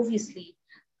was obviously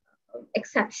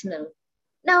exceptional.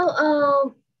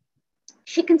 Now,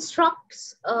 she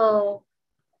constructs a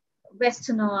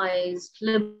westernized,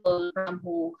 liberal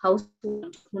Brahmo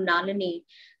household, Munalini,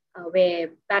 where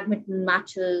badminton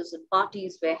matches and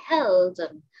parties were held.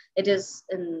 And it is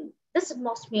in this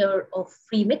atmosphere of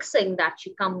free mixing that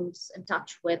she comes in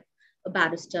touch with a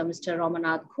barrister, Mr.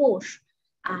 Ramanath Ghosh.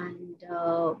 And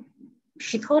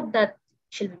she thought that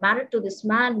she'll be married to this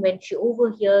man when she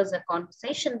overhears a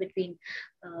conversation between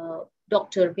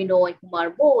Dr. Binoy Kumar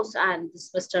Bose and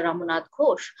this Mr. Ramanath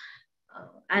Ghosh.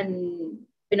 And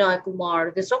Binoy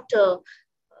Kumar, this doctor,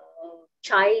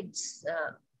 chides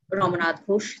Ramanath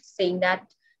Ghosh, saying that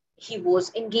he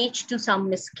was engaged to some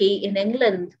Miss K in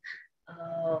England.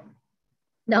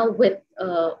 Now, with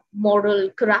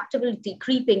moral corruptibility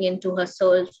creeping into her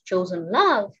soul's chosen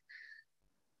love,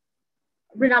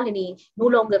 Mrinalini no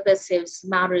longer perceives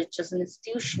marriage as an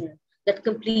institution that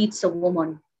completes a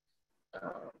woman.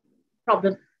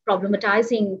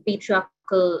 Problematizing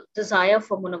patriarchal desire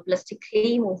for monopolistic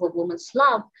claim over woman's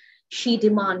love, she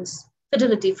demands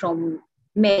fidelity from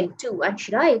men too. And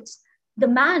she writes, the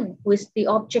man who is the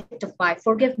object of my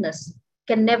forgiveness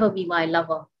can never be my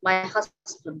lover, my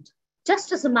husband.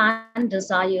 Just as a man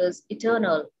desires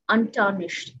eternal,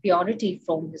 untarnished purity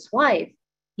from his wife,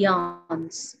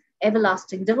 yearns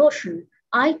everlasting devotion,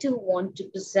 I too want to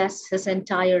possess his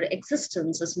entire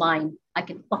existence as mine. I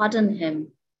can pardon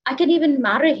him. I can even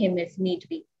marry him if need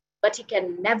be, but he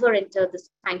can never enter the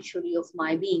sanctuary of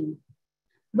my being.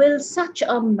 Will such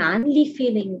a manly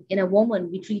feeling in a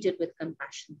woman be treated with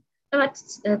compassion? But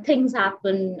things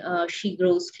happen. She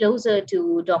grows closer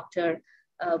to Dr.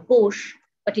 Bosch,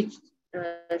 but it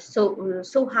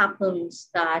so happens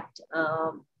that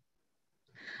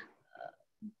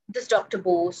this Dr.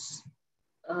 Bose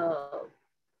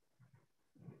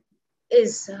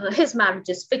is his marriage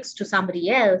is fixed to somebody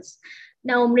else.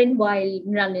 Now, meanwhile,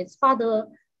 Mrinalini's father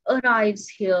arrives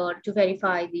here to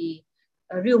verify the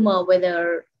rumor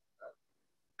whether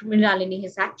Mrinalini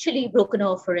has actually broken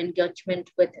off her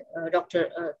engagement with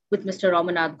with Mr.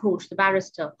 Ramanath Ghosh, the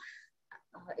barrister.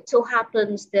 It so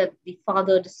happens that the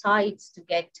father decides to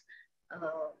get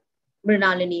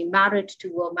Mrinalini married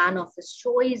to a man of his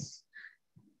choice.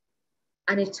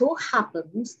 And it so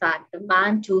happens that the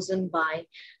man chosen by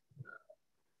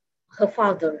her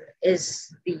father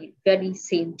is the very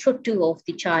same Chottu of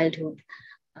the childhood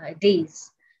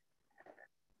days.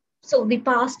 So the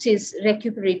past is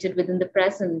recuperated within the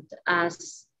present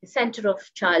as the center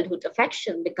of childhood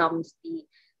affection becomes the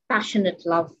passionate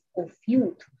love of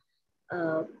youth.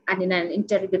 And in an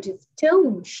interrogative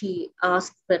tone, she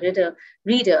asks the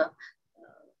reader,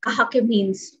 kahake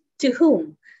means to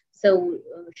whom? So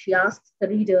she asks the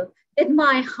reader, did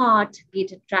my heart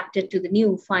get attracted to the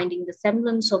new, finding the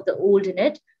semblance of the old in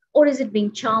it? Or is it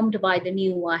being charmed by the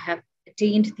new, I have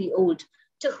attained the old?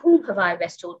 To whom have I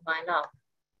bestowed my love?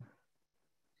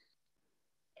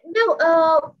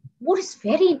 Now, what is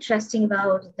very interesting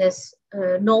about this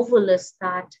novel is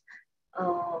that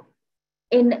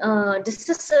in a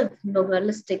decisive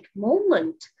novelistic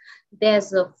moment,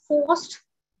 there's a forced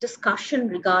discussion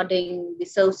regarding the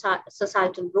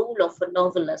societal role of a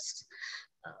novelist.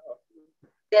 Uh,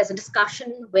 there's a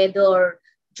discussion whether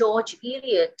George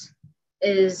Eliot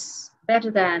is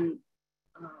better than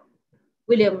uh,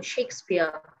 William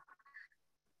Shakespeare,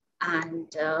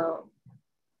 and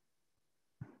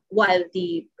while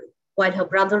the while her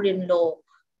brother-in-law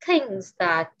thinks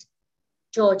that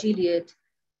George Eliot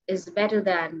is better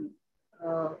than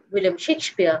William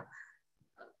Shakespeare,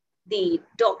 the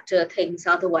doctor thinks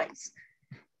otherwise.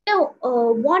 Now,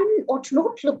 one ought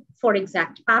not look for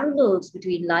exact parallels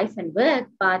between life and work,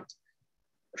 but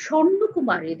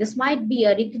Kumari, this might be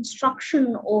a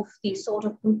reconstruction of the sort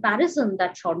of comparison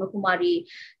that Kumari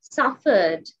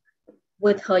suffered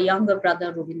with her younger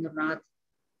brother, Rabindranath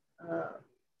uh,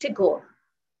 Tagore.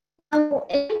 Now,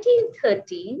 in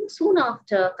 1913, soon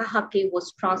after Kahake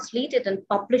was translated and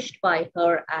published by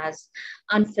her as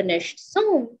unfinished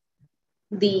song,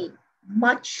 the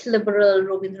much liberal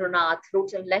Rabindranath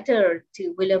wrote a letter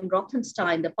to William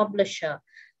Rothenstein, the publisher,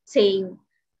 saying,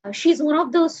 she's one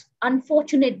of those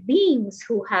unfortunate beings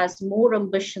who has more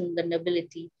ambition than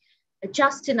ability,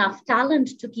 just enough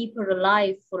talent to keep her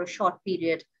alive for a short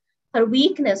period. Her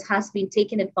weakness has been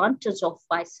taken advantage of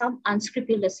by some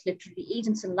unscrupulous literary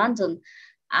agents in London,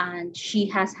 and she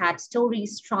has had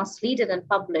stories translated and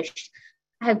published.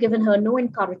 I have given her no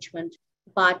encouragement,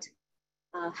 but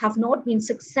have not been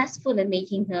successful in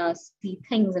making her see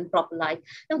things in proper light.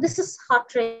 Now, this is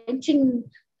heart-wrenching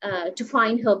to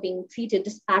find her being treated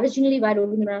disparagingly by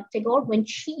Rabindranath Tagore when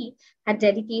she had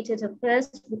dedicated her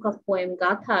first book of poem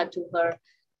Gatha to her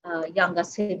younger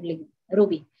sibling,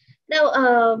 Ruby.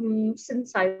 Now,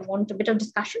 since I want a bit of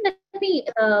discussion, let me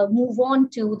move on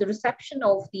to the reception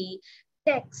of the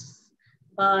texts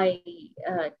by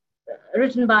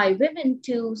written by women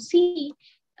to see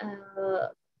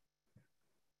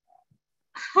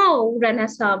how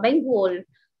Renaissance Bengal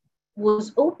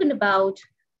was open about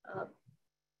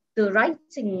the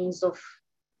writings of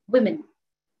women.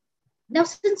 Now,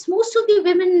 since most of the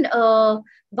women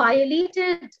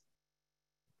violated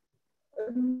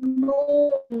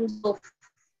norms of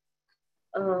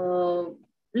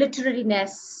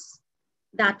literariness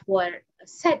that were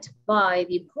set by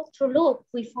the prologue,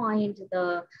 we find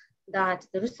that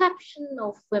the reception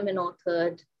of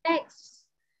women-authored texts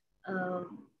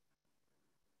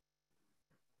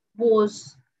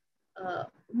was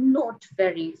not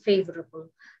very favorable.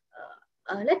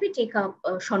 Let me take up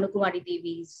Shaunakumari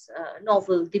Devi's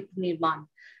novel Dipnirman,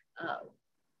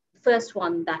 first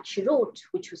one that she wrote,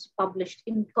 which was published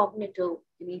incognito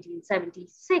in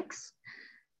 1876.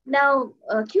 Now,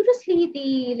 curiously,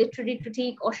 the literary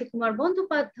critic Ashikumar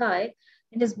Bandyopadhyay,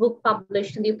 in his book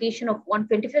published on the occasion of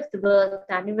 125th birth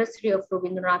anniversary of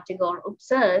Rabindranath Tagore,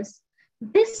 observes,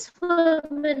 this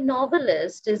woman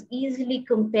novelist is easily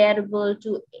comparable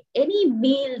to any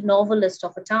male novelist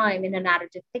of a time in a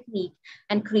narrative technique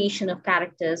and creation of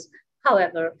characters.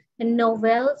 However,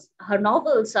 her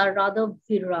novels are rather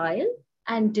virile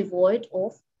and devoid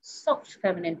of soft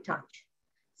feminine touch.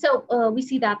 So we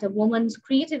see that a woman's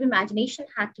creative imagination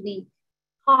had to be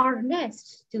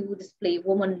harnessed to display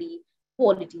womanly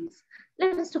qualities.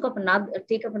 Let us take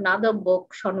up another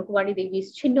book, Shaunakumari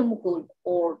Devi's Chinnamukul,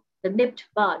 or The Nipped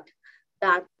Bud,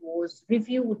 that was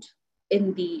reviewed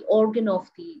in the organ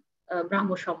of the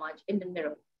Brahmo Samaj, Indian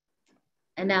Mirror.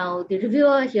 And now the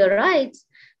reviewer here writes,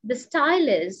 the style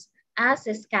is, as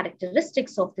is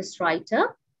characteristics of this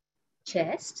writer,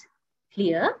 chaste,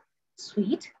 clear,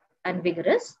 sweet, and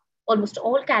vigorous. Almost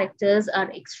all characters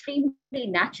are extremely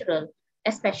natural,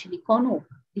 especially Kono,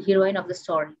 the heroine of the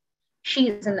story. She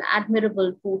is an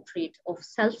admirable portrait of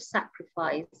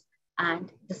self-sacrifice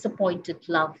and disappointed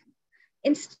love.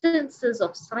 Instances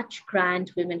of such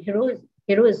grand women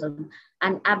heroism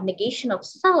and abnegation of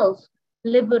self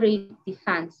liberate the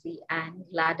fancy and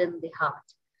gladden the heart.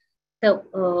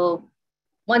 So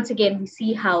once again, we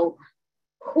see how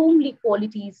homely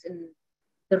qualities in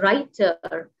the writer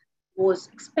was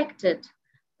expected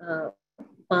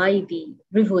by the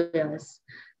reviewers.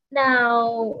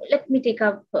 Now, let me take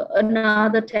up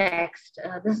another text.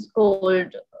 This is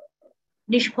called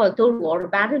Nishphal Toru, or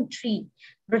Barren Tree,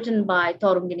 written by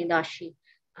Tarungini Dashi.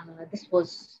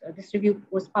 This review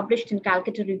was published in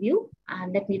Calcutta Review,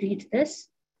 and let me read this.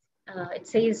 It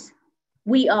says,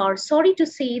 we are sorry to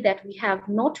say that we have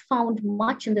not found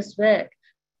much in this work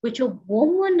which a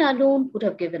woman alone could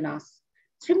have given us.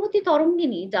 Srimati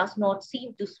Tarungini does not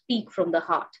seem to speak from the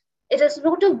heart. It is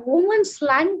not a woman's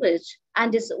language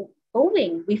and is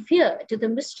owing, we fear, to the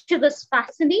mischievous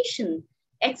fascination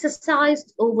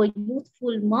exercised over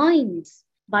youthful minds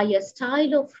by a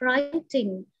style of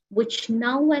writing which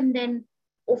now and then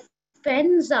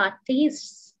offends our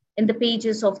tastes in the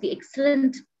pages of the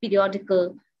excellent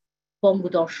periodical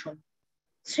Bongodarshan.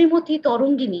 Srimati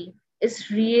Torungini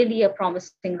is really a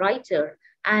promising writer,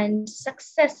 and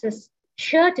success is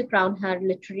sure to crown her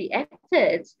literary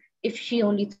efforts if she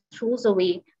only throws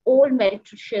away all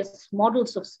meretricious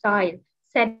models of style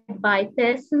set by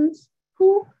persons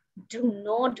who do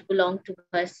not belong to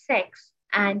her sex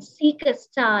and seek a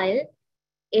style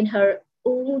in her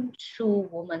own true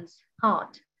woman's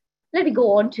heart. Let me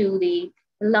go on to the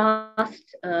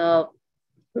last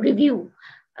review.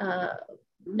 Uh,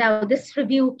 Now, this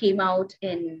review came out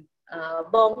in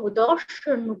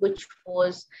Bongodarshan, which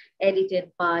was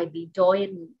edited by the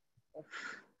doyen of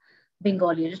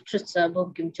Bengali literature,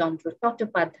 Bankim Chandra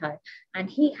Chattopadhyay, and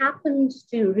he happens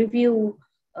to review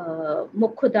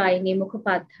Mukhodayini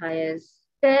Mukhopadhyay's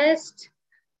first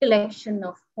collection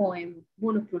of poem,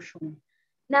 Monopurusham.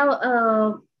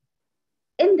 Now,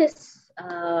 in this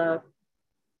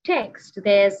text,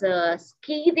 there's a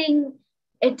scathing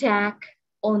attack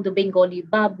on the Bengali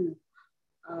Babu,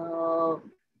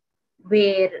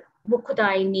 where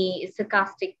Mukhodayini is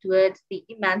sarcastic towards the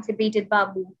emancipated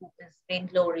Babu, who is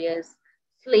vainglorious,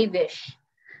 slavish.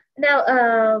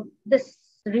 Now, this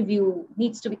review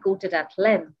needs to be quoted at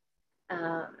length.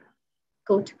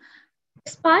 Quote,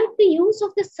 despite the use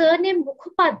of the surname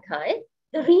Mukhopadhyay,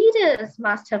 the readers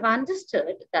must have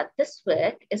understood that this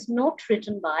work is not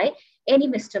written by any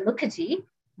Mr. Mukherjee,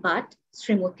 but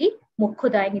Srimati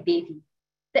Mukhodayini Devi.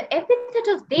 The epithet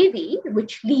of Devi,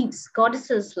 which leaves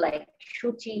goddesses like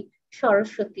Shuchi,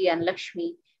 Saraswati, and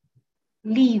Lakshmi,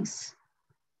 leaves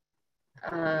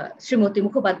Srimati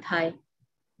Mukhopadhyay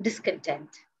discontent.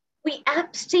 We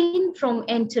abstain from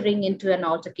entering into an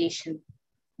altercation.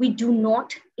 We do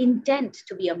not intend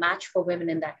to be a match for women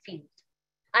in that field.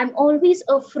 I'm always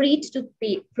afraid to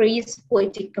praise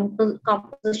poetic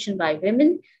composition by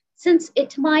women, since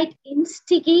it might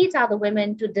instigate other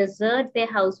women to desert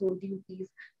their household duties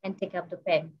and take up the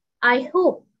pen. I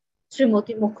hope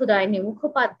Srimati Mukhodayini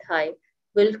Mukhopadhyay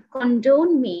will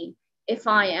condone me if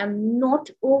I am not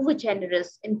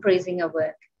over-generous in praising her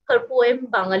work. Her poem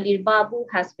Bangalir Babu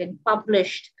has been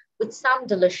published with some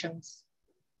deletions.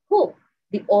 Hope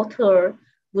the author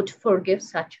would forgive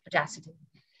such audacity.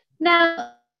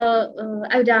 Now,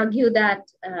 I would argue that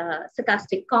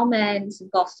sarcastic comments,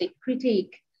 caustic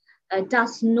critique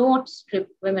does not strip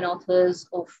women authors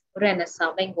of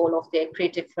Renaissance Bengal of their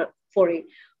creative foray.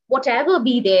 Whatever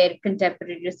be their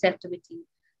contemporary receptivity,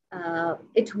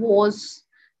 it was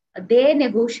their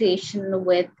negotiation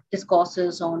with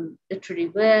discourses on literary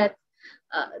worth,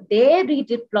 their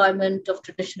redeployment of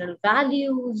traditional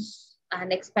values,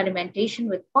 and experimentation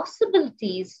with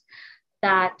possibilities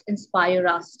that inspire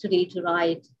us today to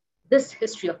write this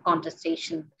history of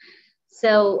contestation.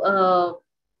 So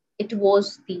it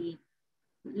was the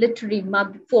literary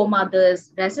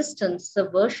foremothers' resistance,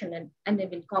 subversion, and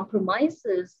even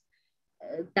compromises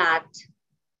that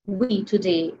we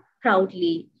today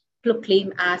proudly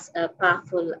proclaim as a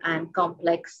powerful and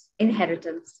complex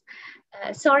inheritance.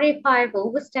 Sorry if I've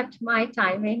overstepped my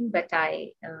timing, but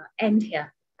I end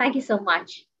here. Thank you so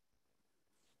much.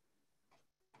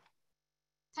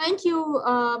 Thank you,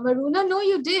 Maroona. No,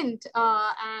 you didn't.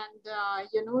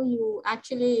 You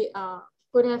actually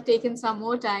could have taken some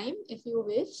more time if you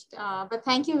wished. But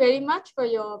thank you very much for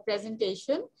your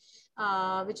presentation,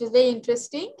 which is very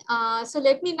interesting. So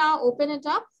let me now open it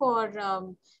up for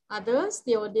others,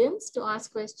 the audience, to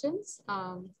ask questions.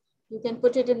 You can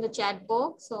put it in the chat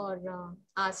box or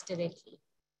ask directly.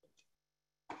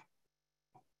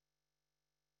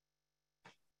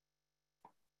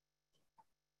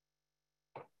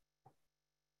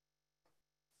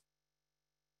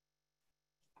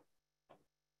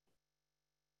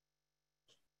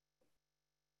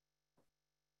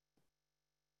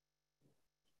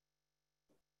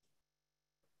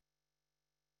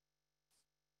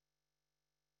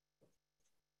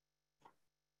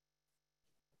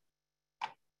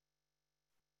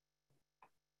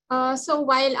 So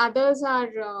while others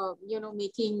are,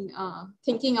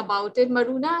 thinking about it,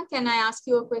 Maroona, can I ask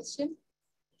you a question?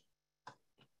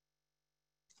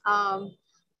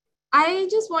 I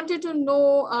just wanted to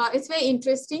know, it's very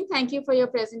interesting. Thank you for your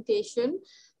presentation.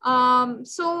 Are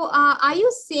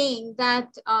you saying that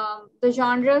the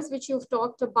genres which you've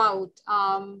talked about,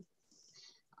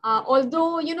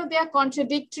 although, they are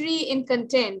contradictory in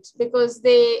content because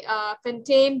they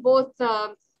contain both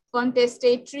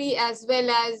contestatory as well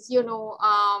as,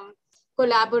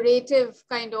 collaborative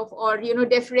kind of, or,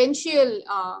 differential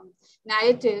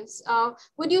narratives.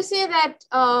 Would you say that,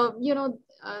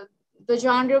 the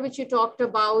genre which you talked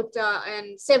about,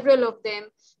 and several of them,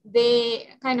 they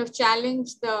kind of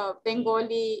challenged the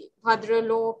Bengali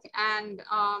Bhadralok and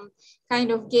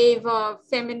kind of gave a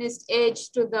feminist edge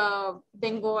to the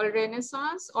Bengal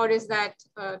Renaissance, or is that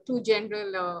too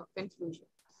general a conclusion?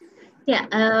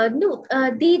 Yeah, no,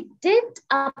 they did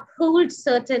uphold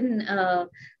certain,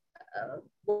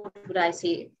 what would I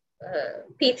say,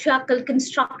 patriarchal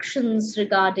constructions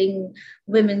regarding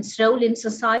women's role in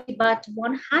society, but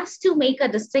one has to make a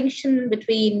distinction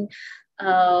between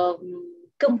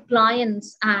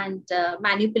compliance and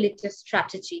manipulative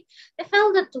strategy. They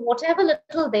felt that whatever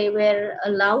little they were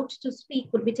allowed to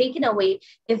speak would be taken away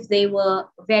if they were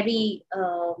very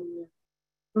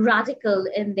radical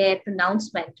in their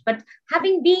pronouncement. But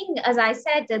having been, as I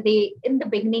said, they in the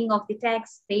beginning of the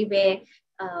text, they were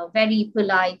very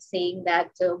polite, saying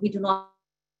that we do not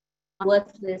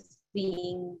worthless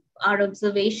being, our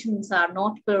observations are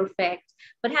not perfect.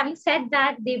 But having said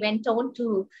that, they went on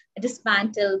to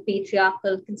dismantle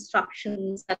patriarchal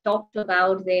constructions that talked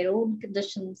about their own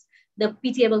conditions, the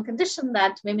pitiable condition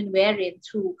that women were in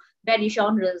through various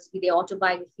genres, be they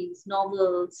autobiographies,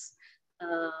 novels,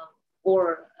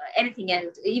 or anything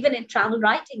else. Even in travel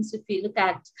writings, if you look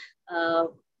at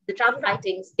the travel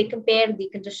writings, they compare the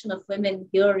condition of women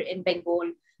here in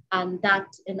Bengal and that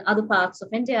in other parts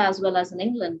of India as well as in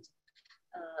England,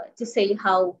 to say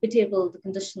how pitiable the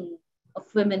condition of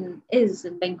women is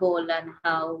in Bengal and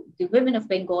how the women of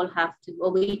Bengal have to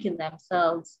awaken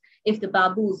themselves if the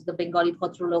Babus, the Bengali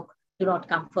Bhadralok, do not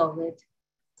come forward.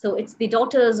 So it's the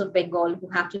daughters of Bengal who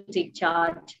have to take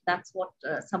charge. That's what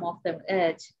some of them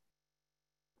urge.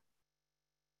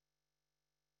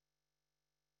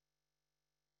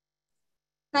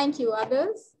 Thank you.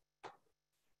 Others?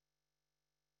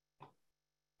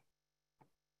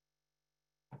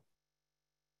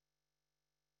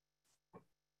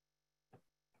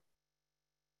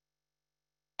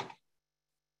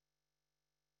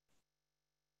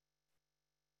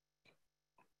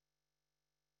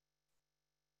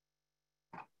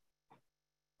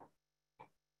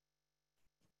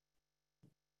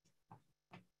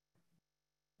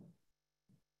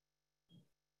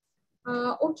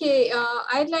 Okay,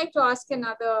 I'd like to ask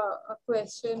another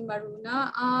question,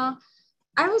 Maroona.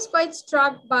 I was quite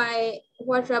struck by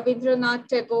what Rabindranath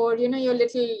Tagore, your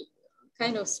little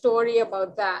kind of story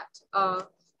about that.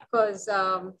 Because,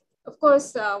 of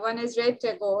course, one has read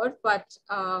Tagore, but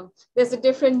there's a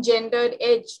different gendered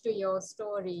edge to your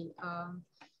story.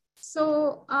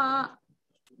 So,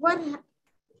 what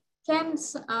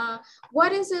is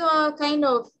a kind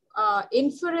of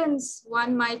inference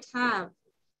one might have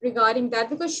regarding that?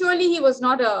 Because surely he was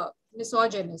not a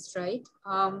misogynist, right?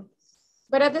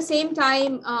 But at the same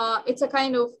time, it's a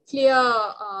kind of clear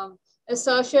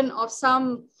assertion of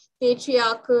some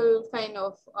patriarchal kind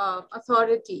of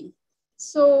authority.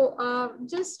 So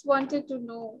just wanted to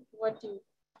know what you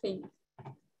think.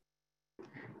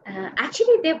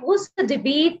 Actually, there was a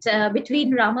debate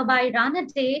between Ramabai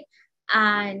Ranade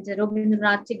and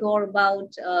Rabindranath Tagore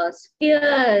about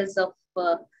spheres of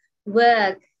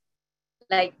work.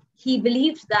 Like he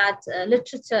believed that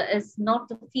literature is not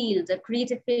a field, a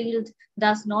creative field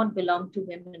does not belong to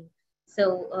women.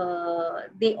 So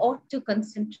they ought to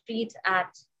concentrate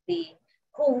at the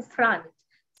home front.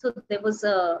 So there was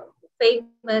a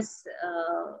famous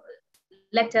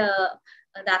letter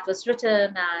that was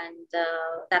written and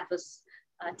that was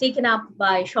taken up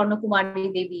by Sharna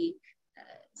Kumari Devi,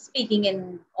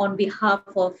 speaking on behalf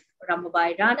of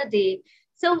Ramabai Ranade.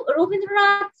 So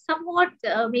Rabindranath somewhat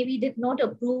maybe did not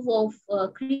approve of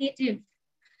creative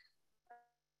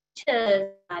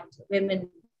ventures that women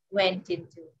went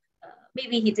into.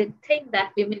 Maybe he didn't think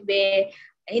that women were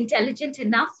intelligent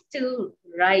enough to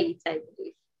write, I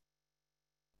believe.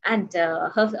 And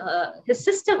his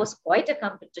sister was quite a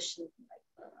competition.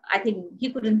 I think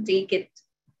he couldn't take it.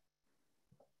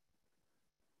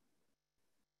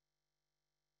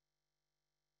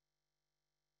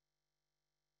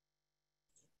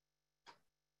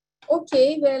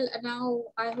 Okay, well, now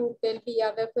I hope there'll be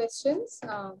other questions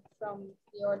from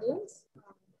the audience.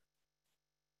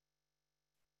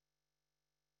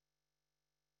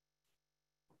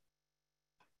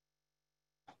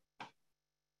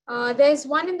 There's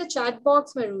one in the chat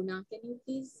box, Maroona. Can you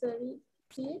please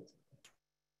see it?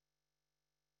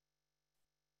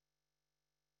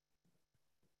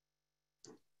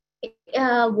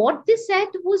 What they said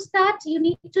was that you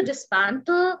need to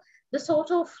dismantle the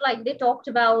sort of, like they talked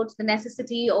about the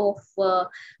necessity of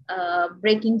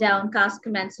breaking down caste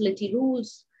commensality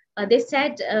rules. They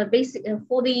said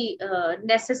for the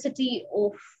necessity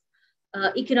of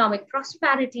economic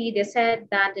prosperity. They said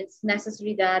that it's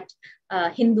necessary that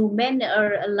Hindu men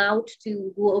are allowed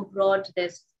to go abroad.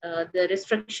 The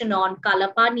restriction on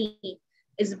kala pani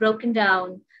is broken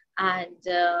down, and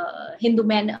Hindu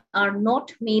men are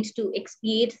not made to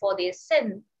expiate for their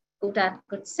sin, quote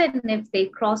unquote sin, if they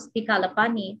cross the kala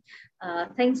pani.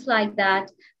 Things like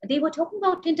that. They were talking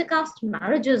about intercaste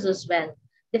marriages as well.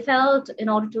 They felt in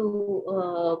order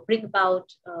to bring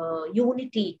about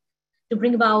unity, to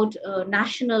bring about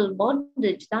national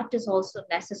bondage, that is also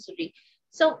necessary.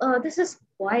 So this is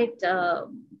quite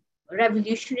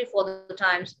revolutionary for the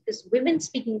times, because women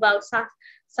speaking about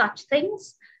such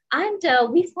things. And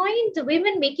we find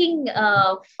women making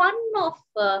fun of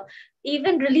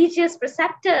even religious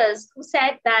preceptors who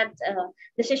said that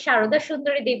this is Sharada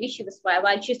Sundari Devi. She was,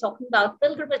 while she's talking about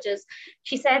pilgrimages,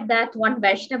 she said that one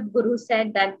Vaishnav guru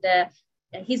said that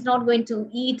he's not going to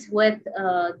eat with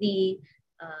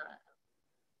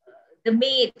the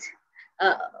maid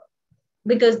uh,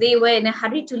 because they were in a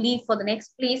hurry to leave for the next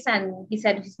place. And he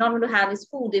said he's not going to have his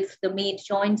food if the maid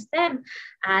joins them.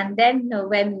 And then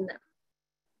when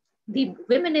the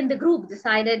women in the group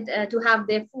decided to have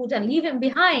their food and leave him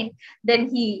behind, then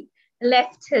he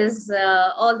left his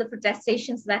all the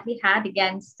protestations that he had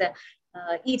against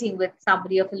eating with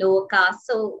somebody of a lower caste.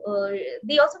 So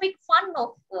they also make fun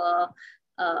of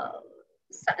uh,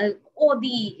 or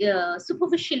the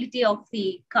superficiality of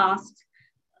the caste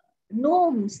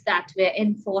norms that were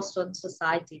enforced on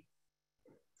society.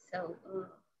 So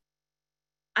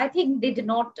I think they did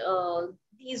not,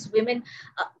 these women,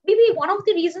 maybe one of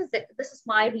the reasons that this is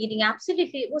my reading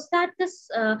absolutely was that this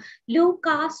low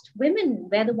caste women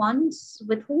were the ones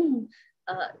with whom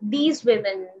these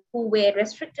women who were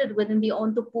restricted within the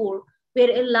Ontopur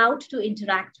were allowed to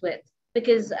interact with.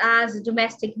 Because as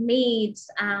domestic maids,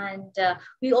 and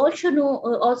we also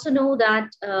know that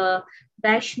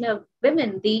Vaishnav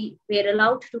women, they were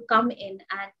allowed to come in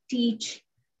and teach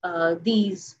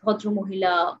these Bhadra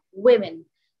Mohila women.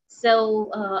 So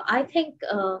I think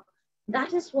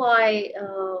that is why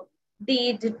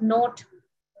they did not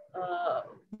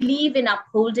believe in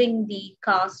upholding the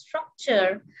caste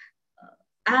structure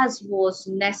as was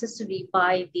necessary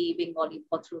by the Bengali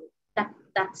Bhadra.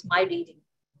 That's my reading,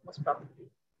 most probably.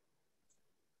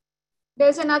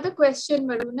 There's another question,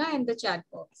 Maroona, in the chat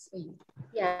box for you.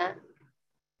 Yeah.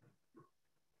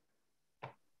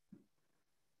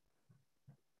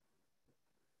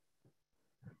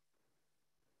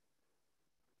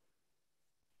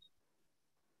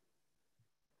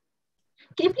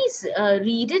 Can you please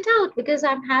read it out? Because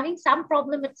I'm having some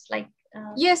problem. It's like...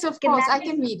 yes, of course, I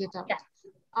can read it out. Yeah.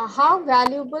 How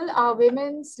valuable are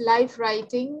women's life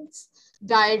writings,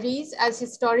 diaries as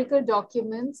historical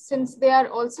documents, since they are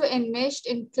also enmeshed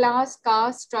in class,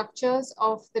 caste structures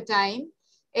of the time,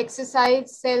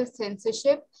 exercise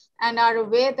self-censorship, and are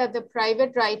aware that the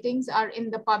private writings are in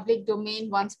the public domain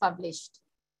once published?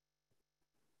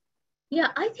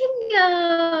 Yeah, I think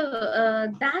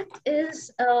that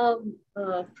is a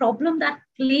problem that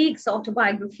plagues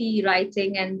autobiography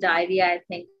writing and diary, I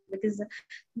think, because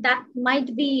that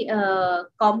might be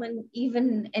common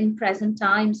even in present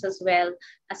times as well,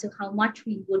 as to how much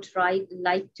we would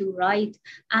like to write.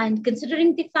 And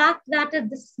considering the fact that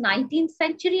this 19th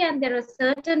century and there are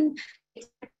certain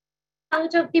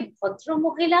out of the Bhadra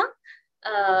Mohila,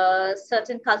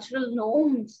 certain cultural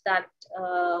norms that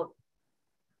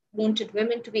wanted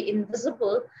women to be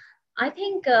invisible, I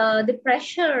think the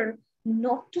pressure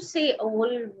not to say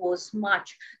all was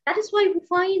much. That is why we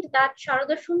find that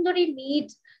Sharada Sundari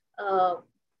made her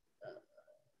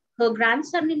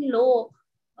grandson-in-law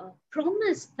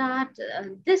promise that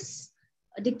this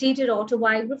dictated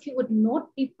autobiography would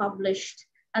not be published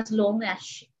as long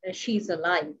as she's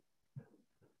alive.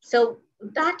 So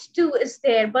that too is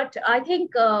there. But I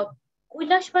think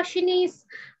Kailash Bashini's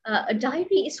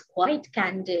diary is quite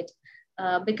candid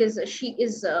because she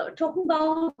is talking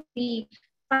about the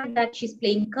fact that she's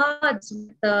playing cards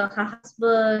with her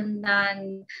husband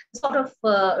and sort of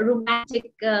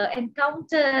romantic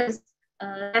encounters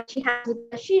that she has with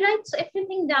her. She writes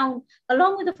everything down,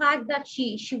 along with the fact that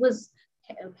she was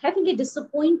heavily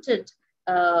disappointed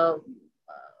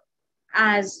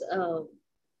as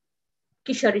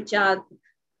Kishori Chand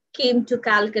came to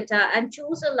Calcutta and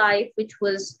chose a life which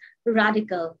was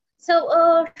radical.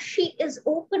 So she is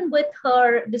open with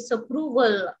her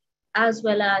disapproval as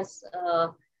well as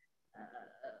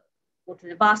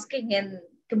basking in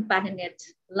companionate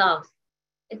love.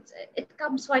 It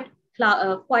comes quite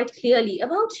clearly.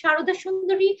 About Sharada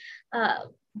Sundari,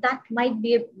 that might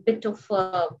be a bit of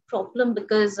a problem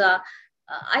because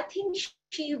I think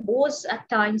she was at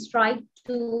times trying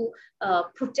to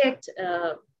protect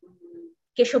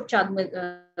Keshav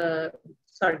Chandra,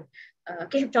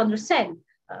 Keshav Chandra Sen,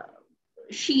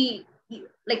 she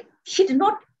did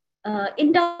not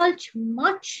indulge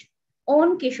much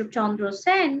on Keshav Chandra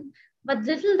Sen, but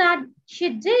little that she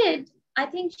did, I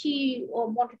think she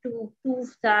wanted to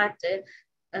prove that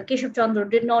Keshav Chandra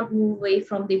did not move away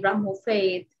from the Brahmo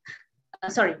faith,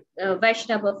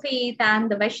 Vaishnava faith, and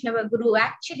the Vaishnava Guru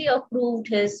actually approved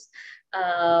his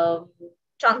uh,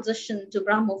 transition to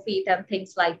Brahmo faith and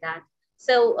things like that.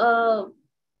 So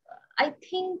I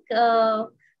think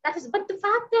that is, but the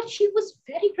fact that she was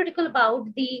very critical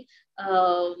about the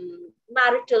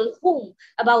marital home,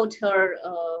 about her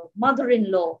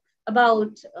mother-in-law,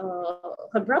 about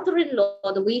her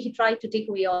brother-in-law, the way he tried to take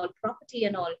away all property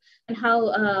and all, and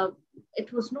how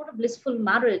it was not a blissful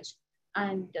marriage,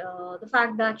 and the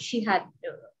fact that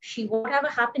she whatever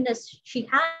happiness she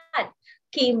had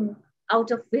came out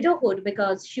of widowhood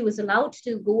because she was allowed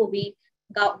to go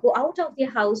out of the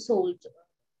household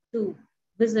to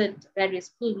visit various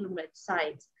pilgrimage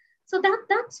sites. So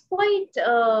that's quite,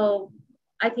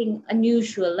 I think,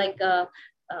 unusual.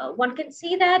 One can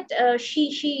say that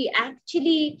she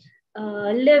actually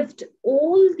lived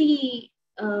all the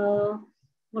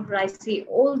what do I say,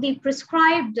 all the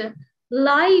prescribed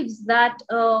lives that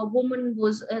a woman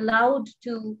was allowed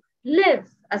to live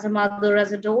as a mother,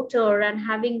 as a daughter, and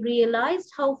having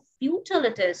realized how futile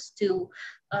it is to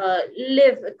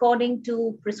live according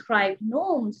to prescribed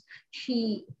norms,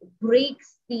 she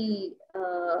breaks the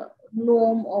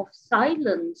norm of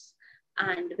silence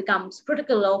and becomes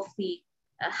critical of the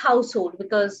household,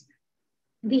 because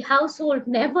the household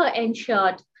never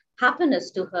ensured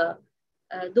happiness to her,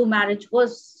 though marriage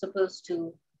was supposed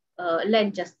to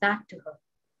lend just that to her.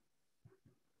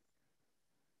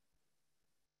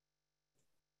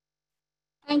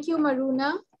 Thank you,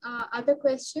 Maroona. Other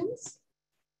questions?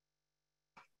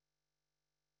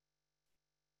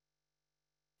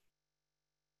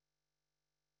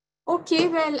 Okay,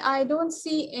 well, I don't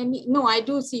see any. No, I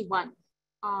do see one.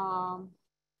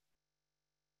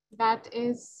 That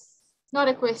is not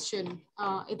a question.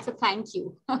 It's a thank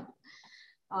you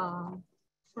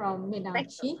from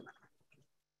Meenakshi.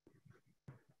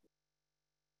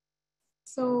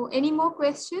 So any more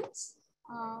questions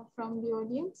from the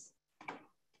audience?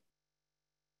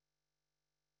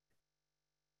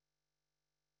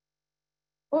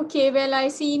 Okay, well, I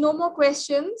see no more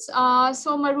questions.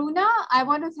 So Maroona, I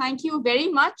want to thank you very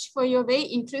much for your very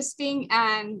interesting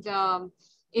and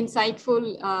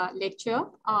insightful lecture.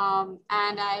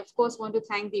 And I, of course, want to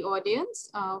thank the audience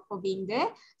for being there.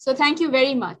 So thank you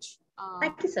very much.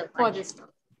 Thank you so much for this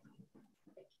talk.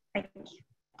 Thank you.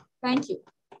 Thank you.